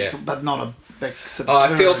 cancel, but not a big sort of...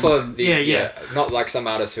 I feel for the... Not like some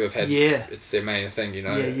artists who have had... It's their main thing,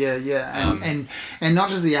 And not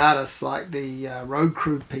just the artists, like the road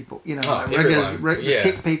crew people, like riggers, the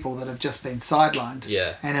tech people that have just been sidelined.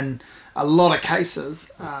 Yeah. And in a lot of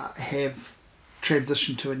cases have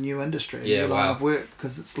transitioned to a new industry, a new line of work,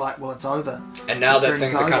 because it's like, well, it's over. And now that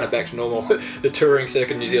things are kind of back to normal, the touring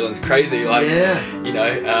circuit in New Zealand's crazy. Like,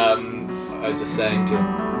 I was just saying to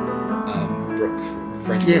Brooke,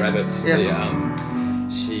 Friends with Rabbits,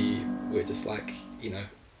 we're just like,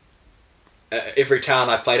 every town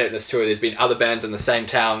I've played at in this tour, there's been other bands in the same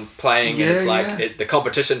town playing, and it's like the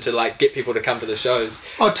competition to like get people to come to the shows.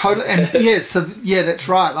 Oh, totally. And that's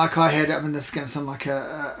right. Like I had, this is going to sound like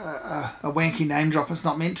a wanky name drop, it's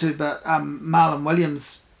not meant to, but Marlon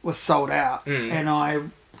Williams was sold out, and I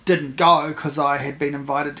didn't go because I had been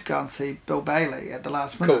invited to go and see Bill Bailey at the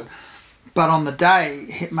last minute. Cool. But on the day,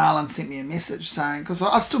 Marlon sent me a message saying, because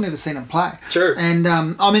I've still never seen him play. Sure. And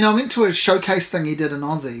I went to a showcase thing he did in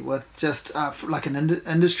Aussie with just like an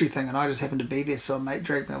industry thing, and I just happened to be there, so a mate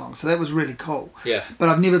dragged me along. So that was really cool. Yeah. But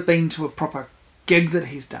I've never been to a proper gig that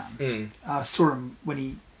he's done. I saw him when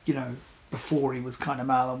he, before he was kind of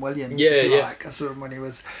Marlon Williams. I saw him when he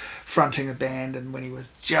was fronting the band and when he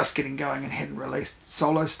was just getting going and hadn't released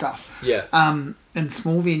solo stuff. Yeah. In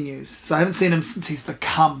small venues. So I haven't seen him since he's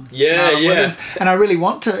become Marlon Williams. And I really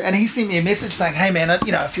want to. And he sent me a message saying, hey man,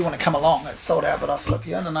 if you want to come along, it's sold out, but I'll slip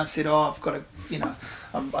you in. And I said, I've got to,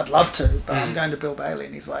 I'd love to, but I'm going to Bill Bailey.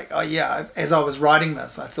 And he's like, oh yeah. As I was writing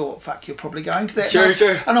this, I thought, fuck, you're probably going to that.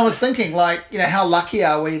 Sure. And I was thinking, like, how lucky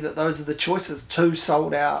are we that those are the choices, 2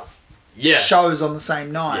 sold out shows on the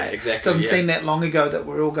same night. Yeah, exactly. Doesn't seem that long ago that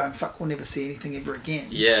we're all going, fuck, we'll never see anything ever again.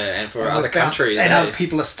 Yeah, and for other countries. And other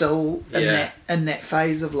people are still in that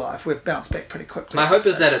phase of life. We've bounced back pretty quickly. My hope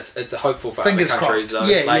is that it's hopeful for Fingers other countries, crossed.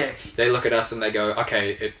 though. They look at us and they go,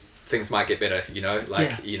 okay, things might get better,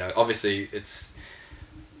 obviously it's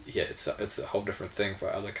a whole different thing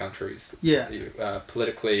for other countries. Yeah.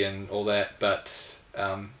 Politically and all that, but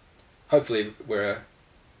hopefully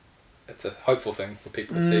it's a hopeful thing for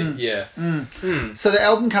people to see. Yeah. So the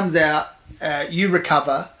album comes out, you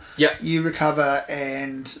recover. Yep. You recover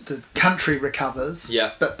and the country recovers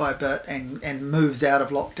bit by bit and moves out of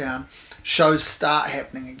lockdown. Shows start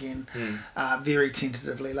happening again very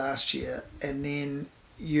tentatively last year. And then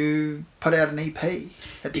you put out an EP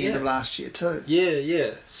at the end of last year too.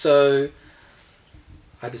 Yeah. So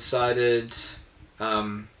I decided, if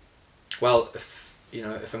I'm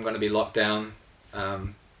going to be locked down,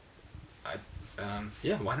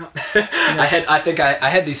 why not? I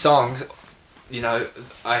had these songs,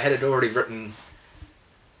 I had it already written,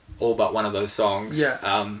 all but one of those songs.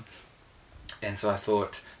 And so I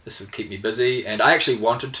thought this would keep me busy, and I actually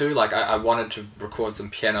wanted to, I wanted to record some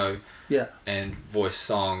piano and voice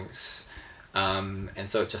songs, and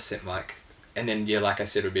so it just seemed like, and then like I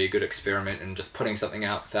said, it would be a good experiment in just putting something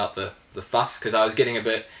out without the fuss, because I was getting a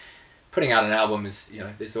bit, putting out an album is,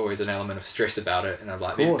 there's always an element of stress about it, and I'm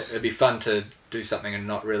like, it'd be fun to do something and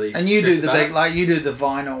not really. And you do the big, you do the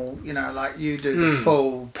vinyl, you do the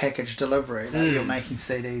full package delivery. You're making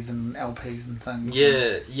CDs and LPs and things.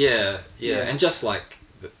 Yeah. And just like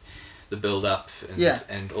the build up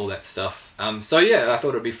and all that stuff. I thought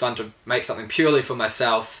it'd be fun to make something purely for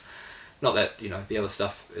myself. Not that the other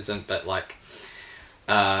stuff isn't, but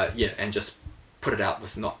and just put it out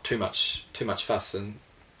with not too much fuss and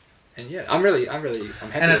I'm happy and with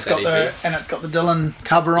that EP. And it's got the Dylan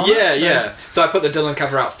cover on it. Yeah. So I put the Dylan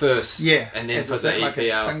cover out first. Yeah. And then put the EP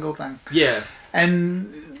out. Single thing. Yeah.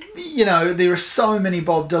 And there are so many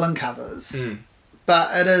Bob Dylan covers.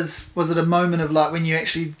 But was it a moment of when you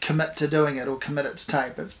actually commit to doing it or commit it to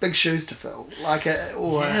tape? It's big shoes to fill. Did you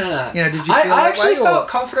feel I actually felt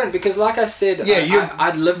confident because, like I said,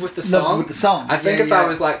 I'd live with the song. I think if I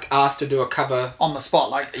was asked to do a cover on the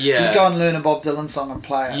spot, you go and learn a Bob Dylan song and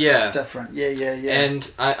play it. Yeah, it's different. Yeah. And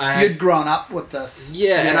you'd grown up with this.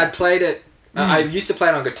 Yeah, and I played it. I used to play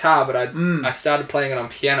it on guitar, but I started playing it on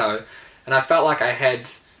piano, and I felt like I had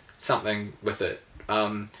something with it.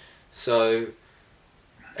 So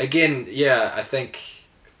again, I think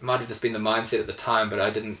it might have just been the mindset at the time, but I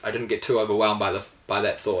didn't get too overwhelmed by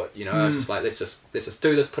that thought. You know, I was just like, let's just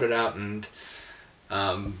do this, put it out, and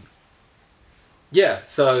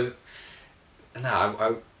So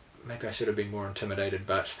no, maybe I should have been more intimidated,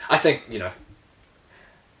 but I think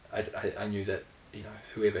I knew that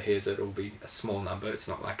whoever hears it will be a small number. It's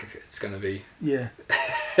not like it's going to be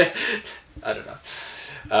I don't know.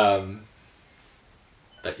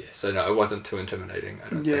 But so no, it wasn't too intimidating. I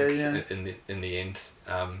don't think in the end.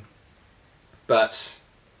 But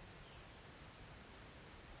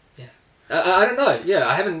I don't know. Yeah,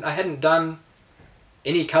 I hadn't done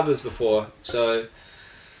any covers before, so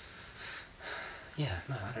no,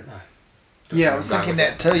 I don't know. I was thinking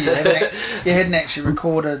that too. You hadn't actually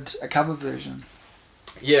recorded a cover version.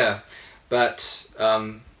 Yeah, but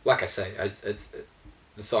like I say,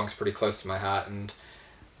 the song's pretty close to my heart, and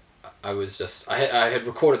I had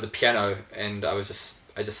recorded the piano, and I just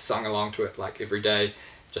sung along to it like every day,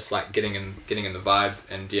 just like getting in the vibe,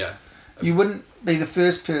 and You wouldn't be the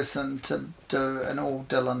first person to do an all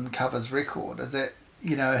Dylan covers record. Is that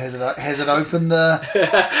has it opened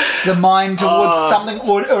the mind towards something,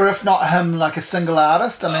 or if not him, like a single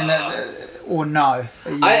artist? I mean, or no?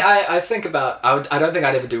 I think about. I don't think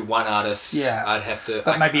I'd ever do one artist. Yeah, I'd have to.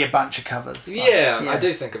 But maybe a bunch of covers. I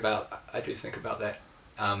do think about that.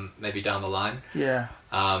 Maybe down the line. Yeah.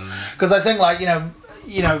 Because I think, like,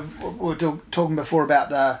 we were talking before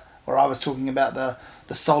about I was talking about the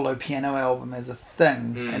solo piano album as a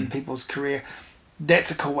thing in people's career.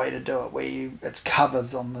 That's a cool way to do it, where it's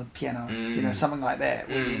covers on the piano, something like that.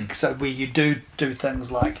 Where you do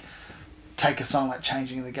things like take a song like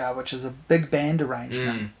Changing of the Guard, which is a big band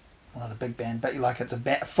arrangement. Well, not a big band, but it's a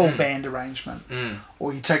full band arrangement.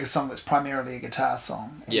 Or you take a song that's primarily a guitar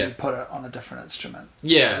song and you put it on a different instrument.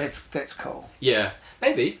 Yeah, that's cool. Yeah,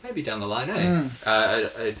 maybe down the line,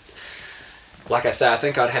 like I say, I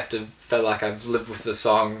think I'd have to feel like I've lived with the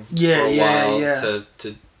song for a while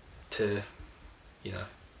to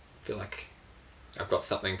feel like I've got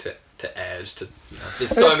something to add to.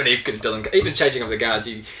 There's so many good Dylan, even Changing of the Guards.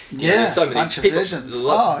 There's so many bunch of versions. There's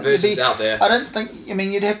lots of versions out there. I don't think. I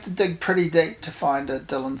mean, you'd have to dig pretty deep to find a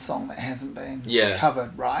Dylan song that hasn't been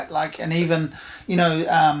covered, right? Like, and even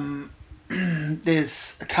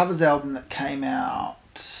there's a covers album that came out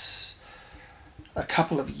a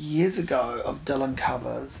couple of years ago of Dylan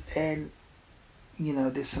covers, and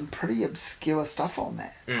there's some pretty obscure stuff on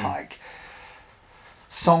that, like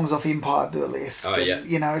songs off Empire Burlesque,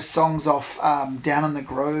 and, songs off Down in the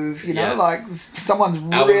Groove, like someone's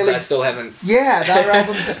albums really... I still haven't... Yeah,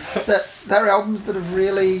 they're albums that have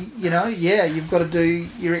really, you've got to do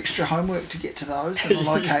your extra homework to get to those in a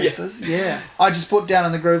lot of cases. I just bought Down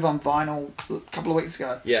in the Groove on vinyl a couple of weeks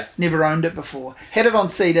ago. Never owned it before. Had it on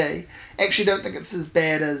CD. Actually don't think it's as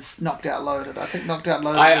bad as Knocked Out Loaded. I think Knocked Out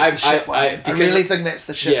Loaded is the shit one. I really think that's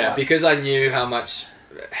the shit one. Yeah, because I knew how much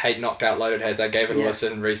hate Knocked Out Loaded has. I gave it a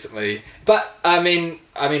listen recently, but I mean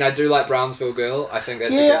I do like Brownsville Girl. I think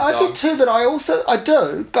that's a good song. I do too,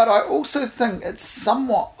 but I also think it's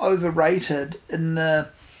somewhat overrated in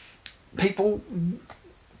the people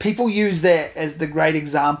use that as the great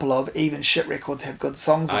example of even shit records have good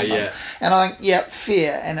songs on them. And I think,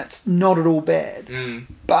 fair, and it's not at all bad.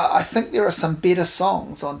 But I think there are some better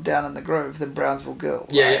songs on Down in the Groove than Brownsville Girl. What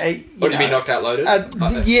do you mean Knocked Out Loaded?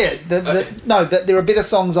 No, but there are better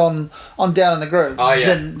songs on Down in the Groove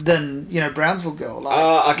than Brownsville Girl.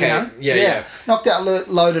 Like, okay. Knocked Out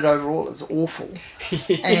Loaded overall is awful.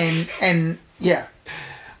 and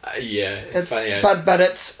it's funny. But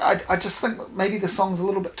it's I just think maybe the song's a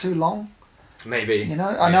little bit too long. Maybe.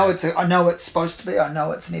 I know it's supposed to be. I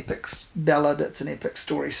know it's an epic ballad. It's an epic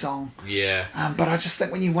story song. Yeah. But I just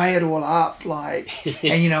think when you weigh it all up, like,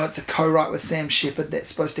 and it's a co-write with Sam Shepard that's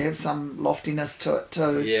supposed to have some loftiness to it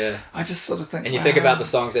too. Yeah. I just sort of think. And you think about the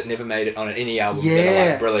songs that never made it on any album. That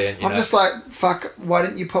are like brilliant. I'm just like, fuck. Why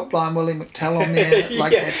didn't you put Blind Willie McTell on there?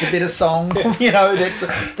 Like that's a better song.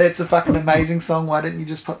 That's a fucking amazing song. Why didn't you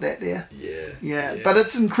just put that there? Yeah. But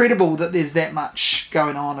it's incredible that there's that much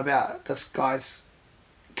going on about this guy's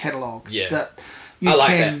catalogue. That you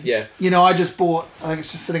can. I just bought. I think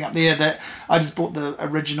it's just sitting up there. That I just bought the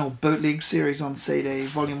original bootleg series on CD,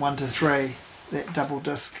 volume 1 to 3. That double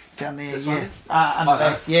disc down there. This one?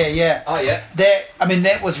 Yeah. Oh yeah.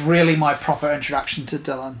 That was really my proper introduction to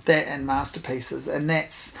Dylan. That and Masterpieces, and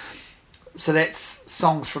that's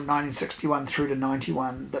songs from 1961 through to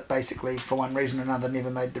 91 that basically, for one reason or another, never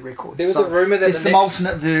made the record. There was a rumour that there's some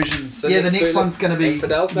alternate versions. The next one's going to be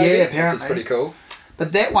Infidels, maybe? Yeah, apparently. Which is pretty cool.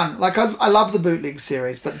 But that one, like, I love the bootleg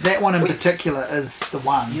series, but that one in particular is the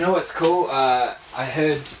one. You know what's cool? I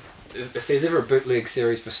heard if there's ever a bootleg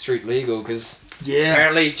series for Street Legal, because Yeah.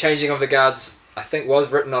 apparently Changing of the Guards, I think, was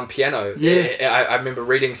written on piano. Yeah. I remember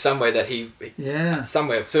reading somewhere that he... Yeah.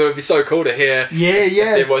 Somewhere. So it would be so cool to hear if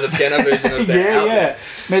there was a piano version of that album. Yeah.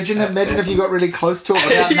 Imagine if you got really close to it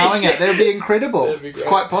without knowing it. That would be incredible. That'd be It's great.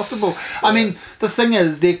 quite possible. I mean, the thing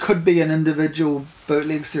is, there could be an individual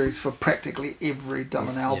bootleg series for practically every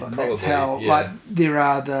Dylan album. That's how, yeah. like, there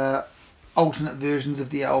are the alternate versions of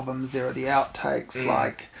the albums, there are the outtakes.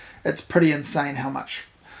 Like, it's pretty insane how much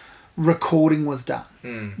recording was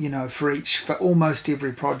done, you know, for almost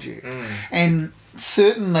every project. And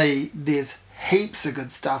certainly there's heaps of good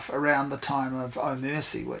stuff around the time of Oh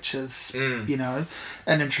Mercy, which is, you know,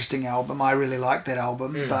 an interesting album. I really like that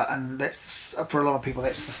album, and that's, for a lot of people,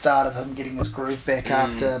 that's the start of him getting his groove back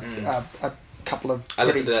after a couple of... I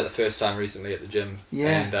listened to that the first time recently at the gym.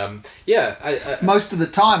 Yeah. And, I Most of the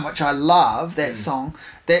Time, which I love, that song,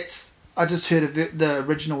 I just heard the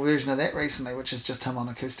original version of that recently, which is just him on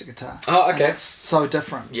acoustic guitar. Oh, okay. And it's so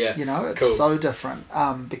different. Yeah. You know, it's Cool. so different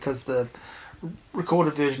because the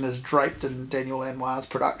recorded version is draped in Daniel Lanoir's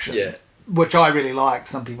production. Yeah. Which I really like.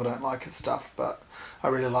 Some people don't like his stuff, but I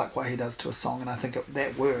really like what he does to a song, and I think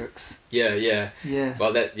that works. Yeah. Yeah.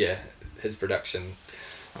 Well, his production,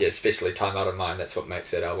 especially Time Out of Mind, that's what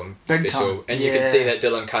makes that album Big special. time. And you can see that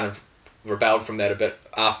Dylan kind of rebelled from that a bit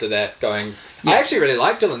after that, going... Yeah. I actually really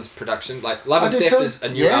like Dylan's production. Like, Love I and do Theft too. is a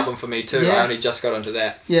new Yeah. album for me too. Yeah. I only just got into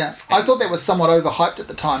that. Yeah. I thought that was somewhat overhyped at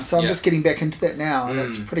the time, so I'm Yeah. just getting back into that now, and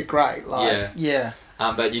it's pretty great. Like, yeah.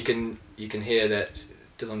 But you can hear that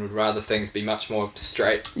Dylan would rather things be much more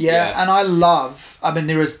straight. Yeah, and I mean,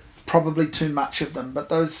 there is probably too much of them, but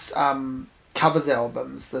those covers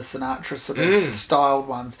albums, the Sinatra sort of styled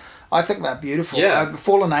ones, I think they're beautiful. Yeah.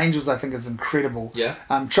 Fallen Angels, I think, is incredible. Yeah.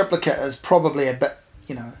 Triplicate is probably a bit,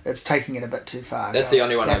 you know, it's taking it a bit too far. That's the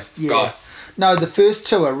only one I've got. No, the first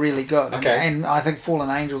two are really good. Okay. And I think Fallen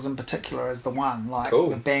Angels in particular is the one. Like, Cool.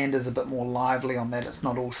 the band is a bit more lively on that. It's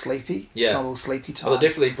not all sleepy. Yeah. It's not all sleepy time. Well, it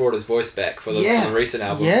definitely brought his voice back for the recent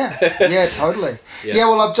album. Yeah, totally. Yeah. Yeah,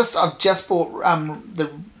 well, I've just bought the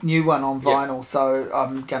new one on vinyl, so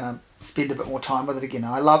I'm gonna spend a bit more time with it again.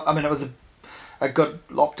 It was a good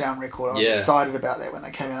lockdown record. I was excited about that when they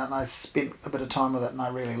came out, and I spent a bit of time with it, and I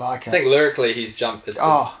really like it. I think lyrically he's jumped. It's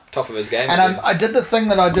top of his game. And I did the thing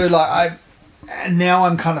that I do, and now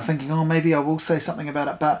I'm kind of thinking, maybe I will say something about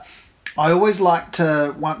it, but I always like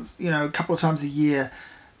to, once, you know, a couple of times a year,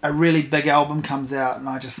 a really big album comes out, and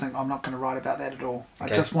I just think, I'm not going to write about that at all. I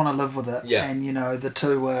just want to live with it. Yeah. And, you know, the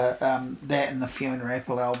two were that and the Fiona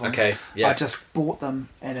Apple album. Okay, yeah. I just bought them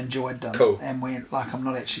and enjoyed them. Cool. And went, I'm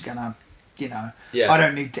not actually going to, you know, Yeah. I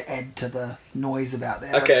don't need to add to the noise about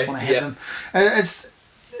that. Okay, I just want to have them. And it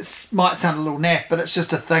might sound a little naff, but it's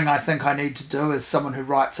just a thing I think I need to do as someone who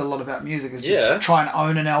writes a lot about music, is just try and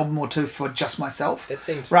own an album or two for just myself. That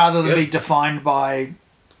seems rather than good. be defined by,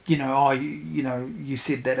 you know, you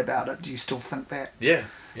said that about it. Do you still think that? Yeah.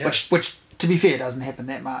 Which to be fair, doesn't happen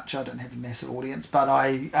that much. I don't have a massive audience, but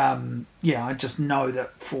I just know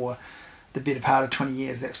that for the better part of 20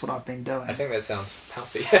 years, that's what I've been doing. I think that sounds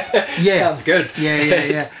healthy. Yeah. Sounds good.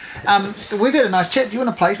 Yeah. We've had a nice chat. Do you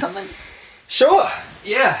want to play something? Sure.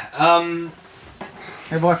 Yeah.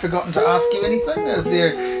 Have I forgotten to ask you anything? Is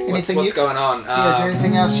there anything what's going on? Is there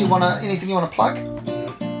anything else you want to plug?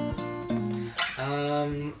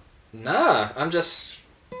 Nah. I'm just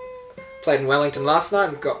played in Wellington last night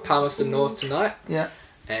and got Palmerston North tonight. Yeah.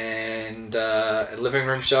 And a living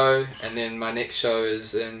room show, and then my next show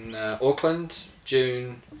is in Auckland,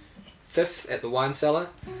 June 5th at the Wine Cellar.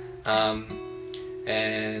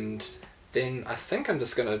 And then I think I'm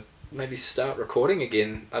just gonna maybe start recording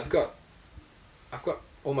again. I've got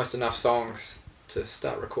almost enough songs to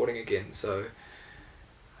start recording again, so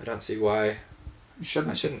I don't see why You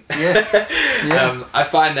shouldn't. I shouldn't. Yeah. Yeah. I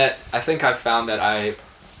think I've found that I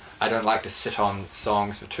don't like to sit on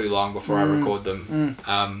songs for too long before I record them.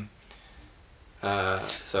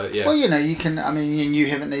 So yeah. Well, you know, you can. I mean, you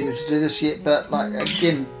haven't needed to do this yet, but like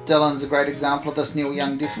again, Dylan's a great example of this. Neil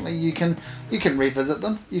Young definitely. You can revisit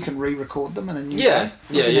them. You can re-record them in a new way.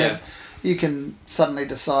 You can suddenly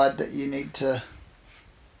decide that you need to.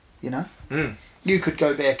 You know, you could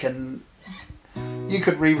go back and you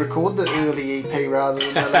could re-record the early EP rather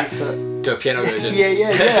than release it. Do a piano version.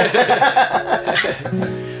 Yeah.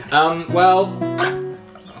 Well,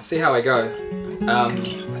 I'll see how I go. I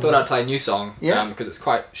thought I'd play a new song. Yeah. Because it's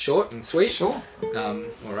quite short and sweet. Sure.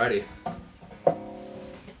 Alrighty.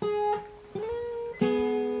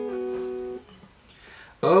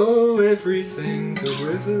 Oh, everything's a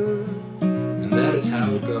river, and that is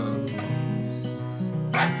how it goes.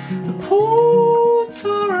 The ports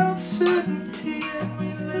are uncertainty, and we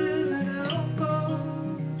live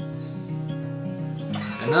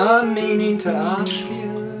And I'm meaning to ask you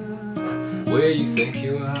where you think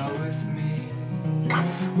you are with me,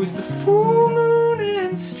 with the full moon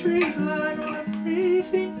and streetlight on a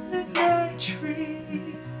breezy midnight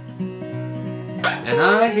tree. And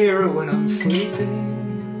I hear it when I'm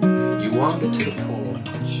sleeping. You wander to the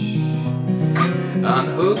porch,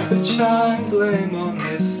 unhook the chimes, lay 'em on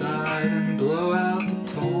this side, and blow out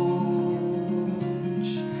the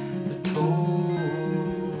torch, the torch.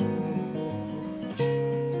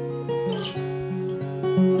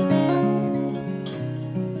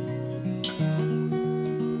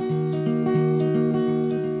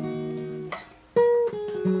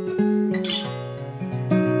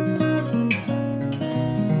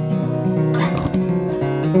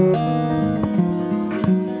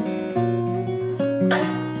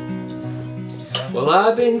 Well,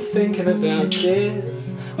 I've been thinking about death,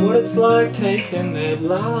 what it's like taking that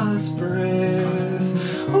last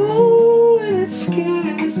breath. Oh, and it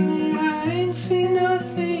scares me, I ain't seen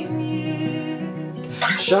nothing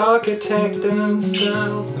yet. Shark attack down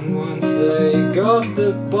south, and once they got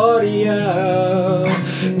the body out,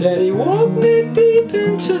 Daddy walked me deep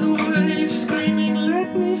into the waves, screaming,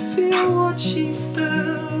 let me feel what she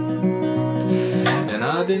felt. And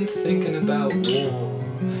I've been thinking about war,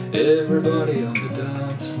 everybody on the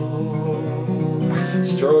dance floor.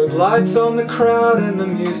 Strobe lights on the crowd and the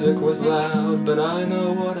music was loud, but I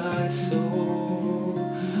know what I saw,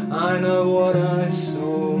 I know what I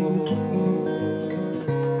saw.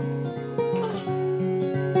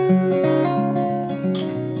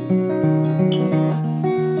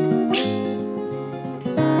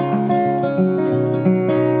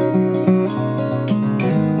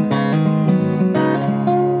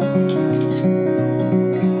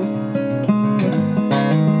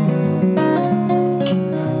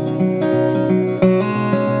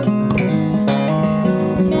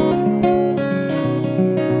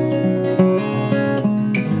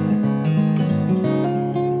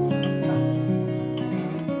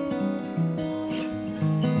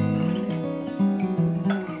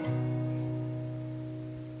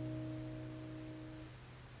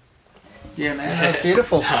 Yeah, man, that was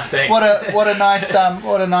beautiful. Oh, thanks. What a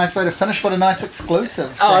nice way to finish. What a nice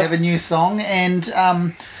exclusive to have a new song, and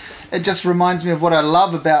it just reminds me of what I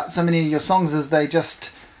love about so many of your songs is they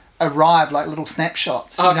just arrive like little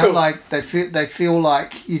snapshots. Oh, cool. Like they feel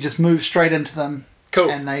like you just move straight into them. Cool.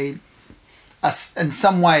 And they are, in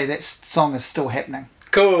some way that song is still happening.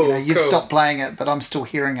 Cool. You've stopped playing it, but I'm still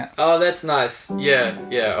hearing it. Oh, that's nice. Yeah.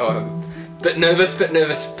 Oh, bit nervous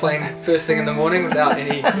playing first thing in the morning without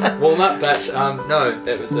any warm up, but no,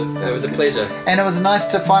 that was a pleasure. And it was nice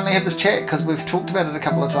to finally have this chat because we've talked about it a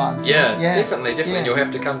couple of times. Yeah, definitely. Yeah. You'll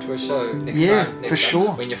have to come to a show next time. For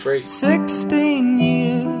sure. When you're free. 16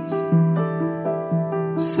 years,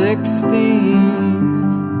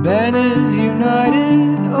 16 banners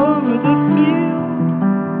united over the field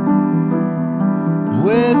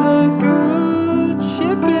where the good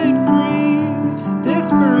shepherd grieves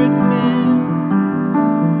desperate men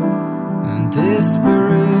and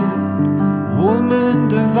desperate women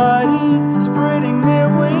divided, spreading their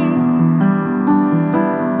wings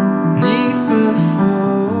neath the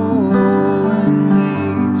fallen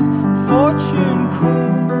leaves. Fortune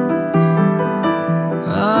calls.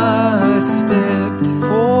 I stepped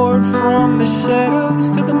forward from the shadows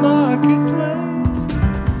to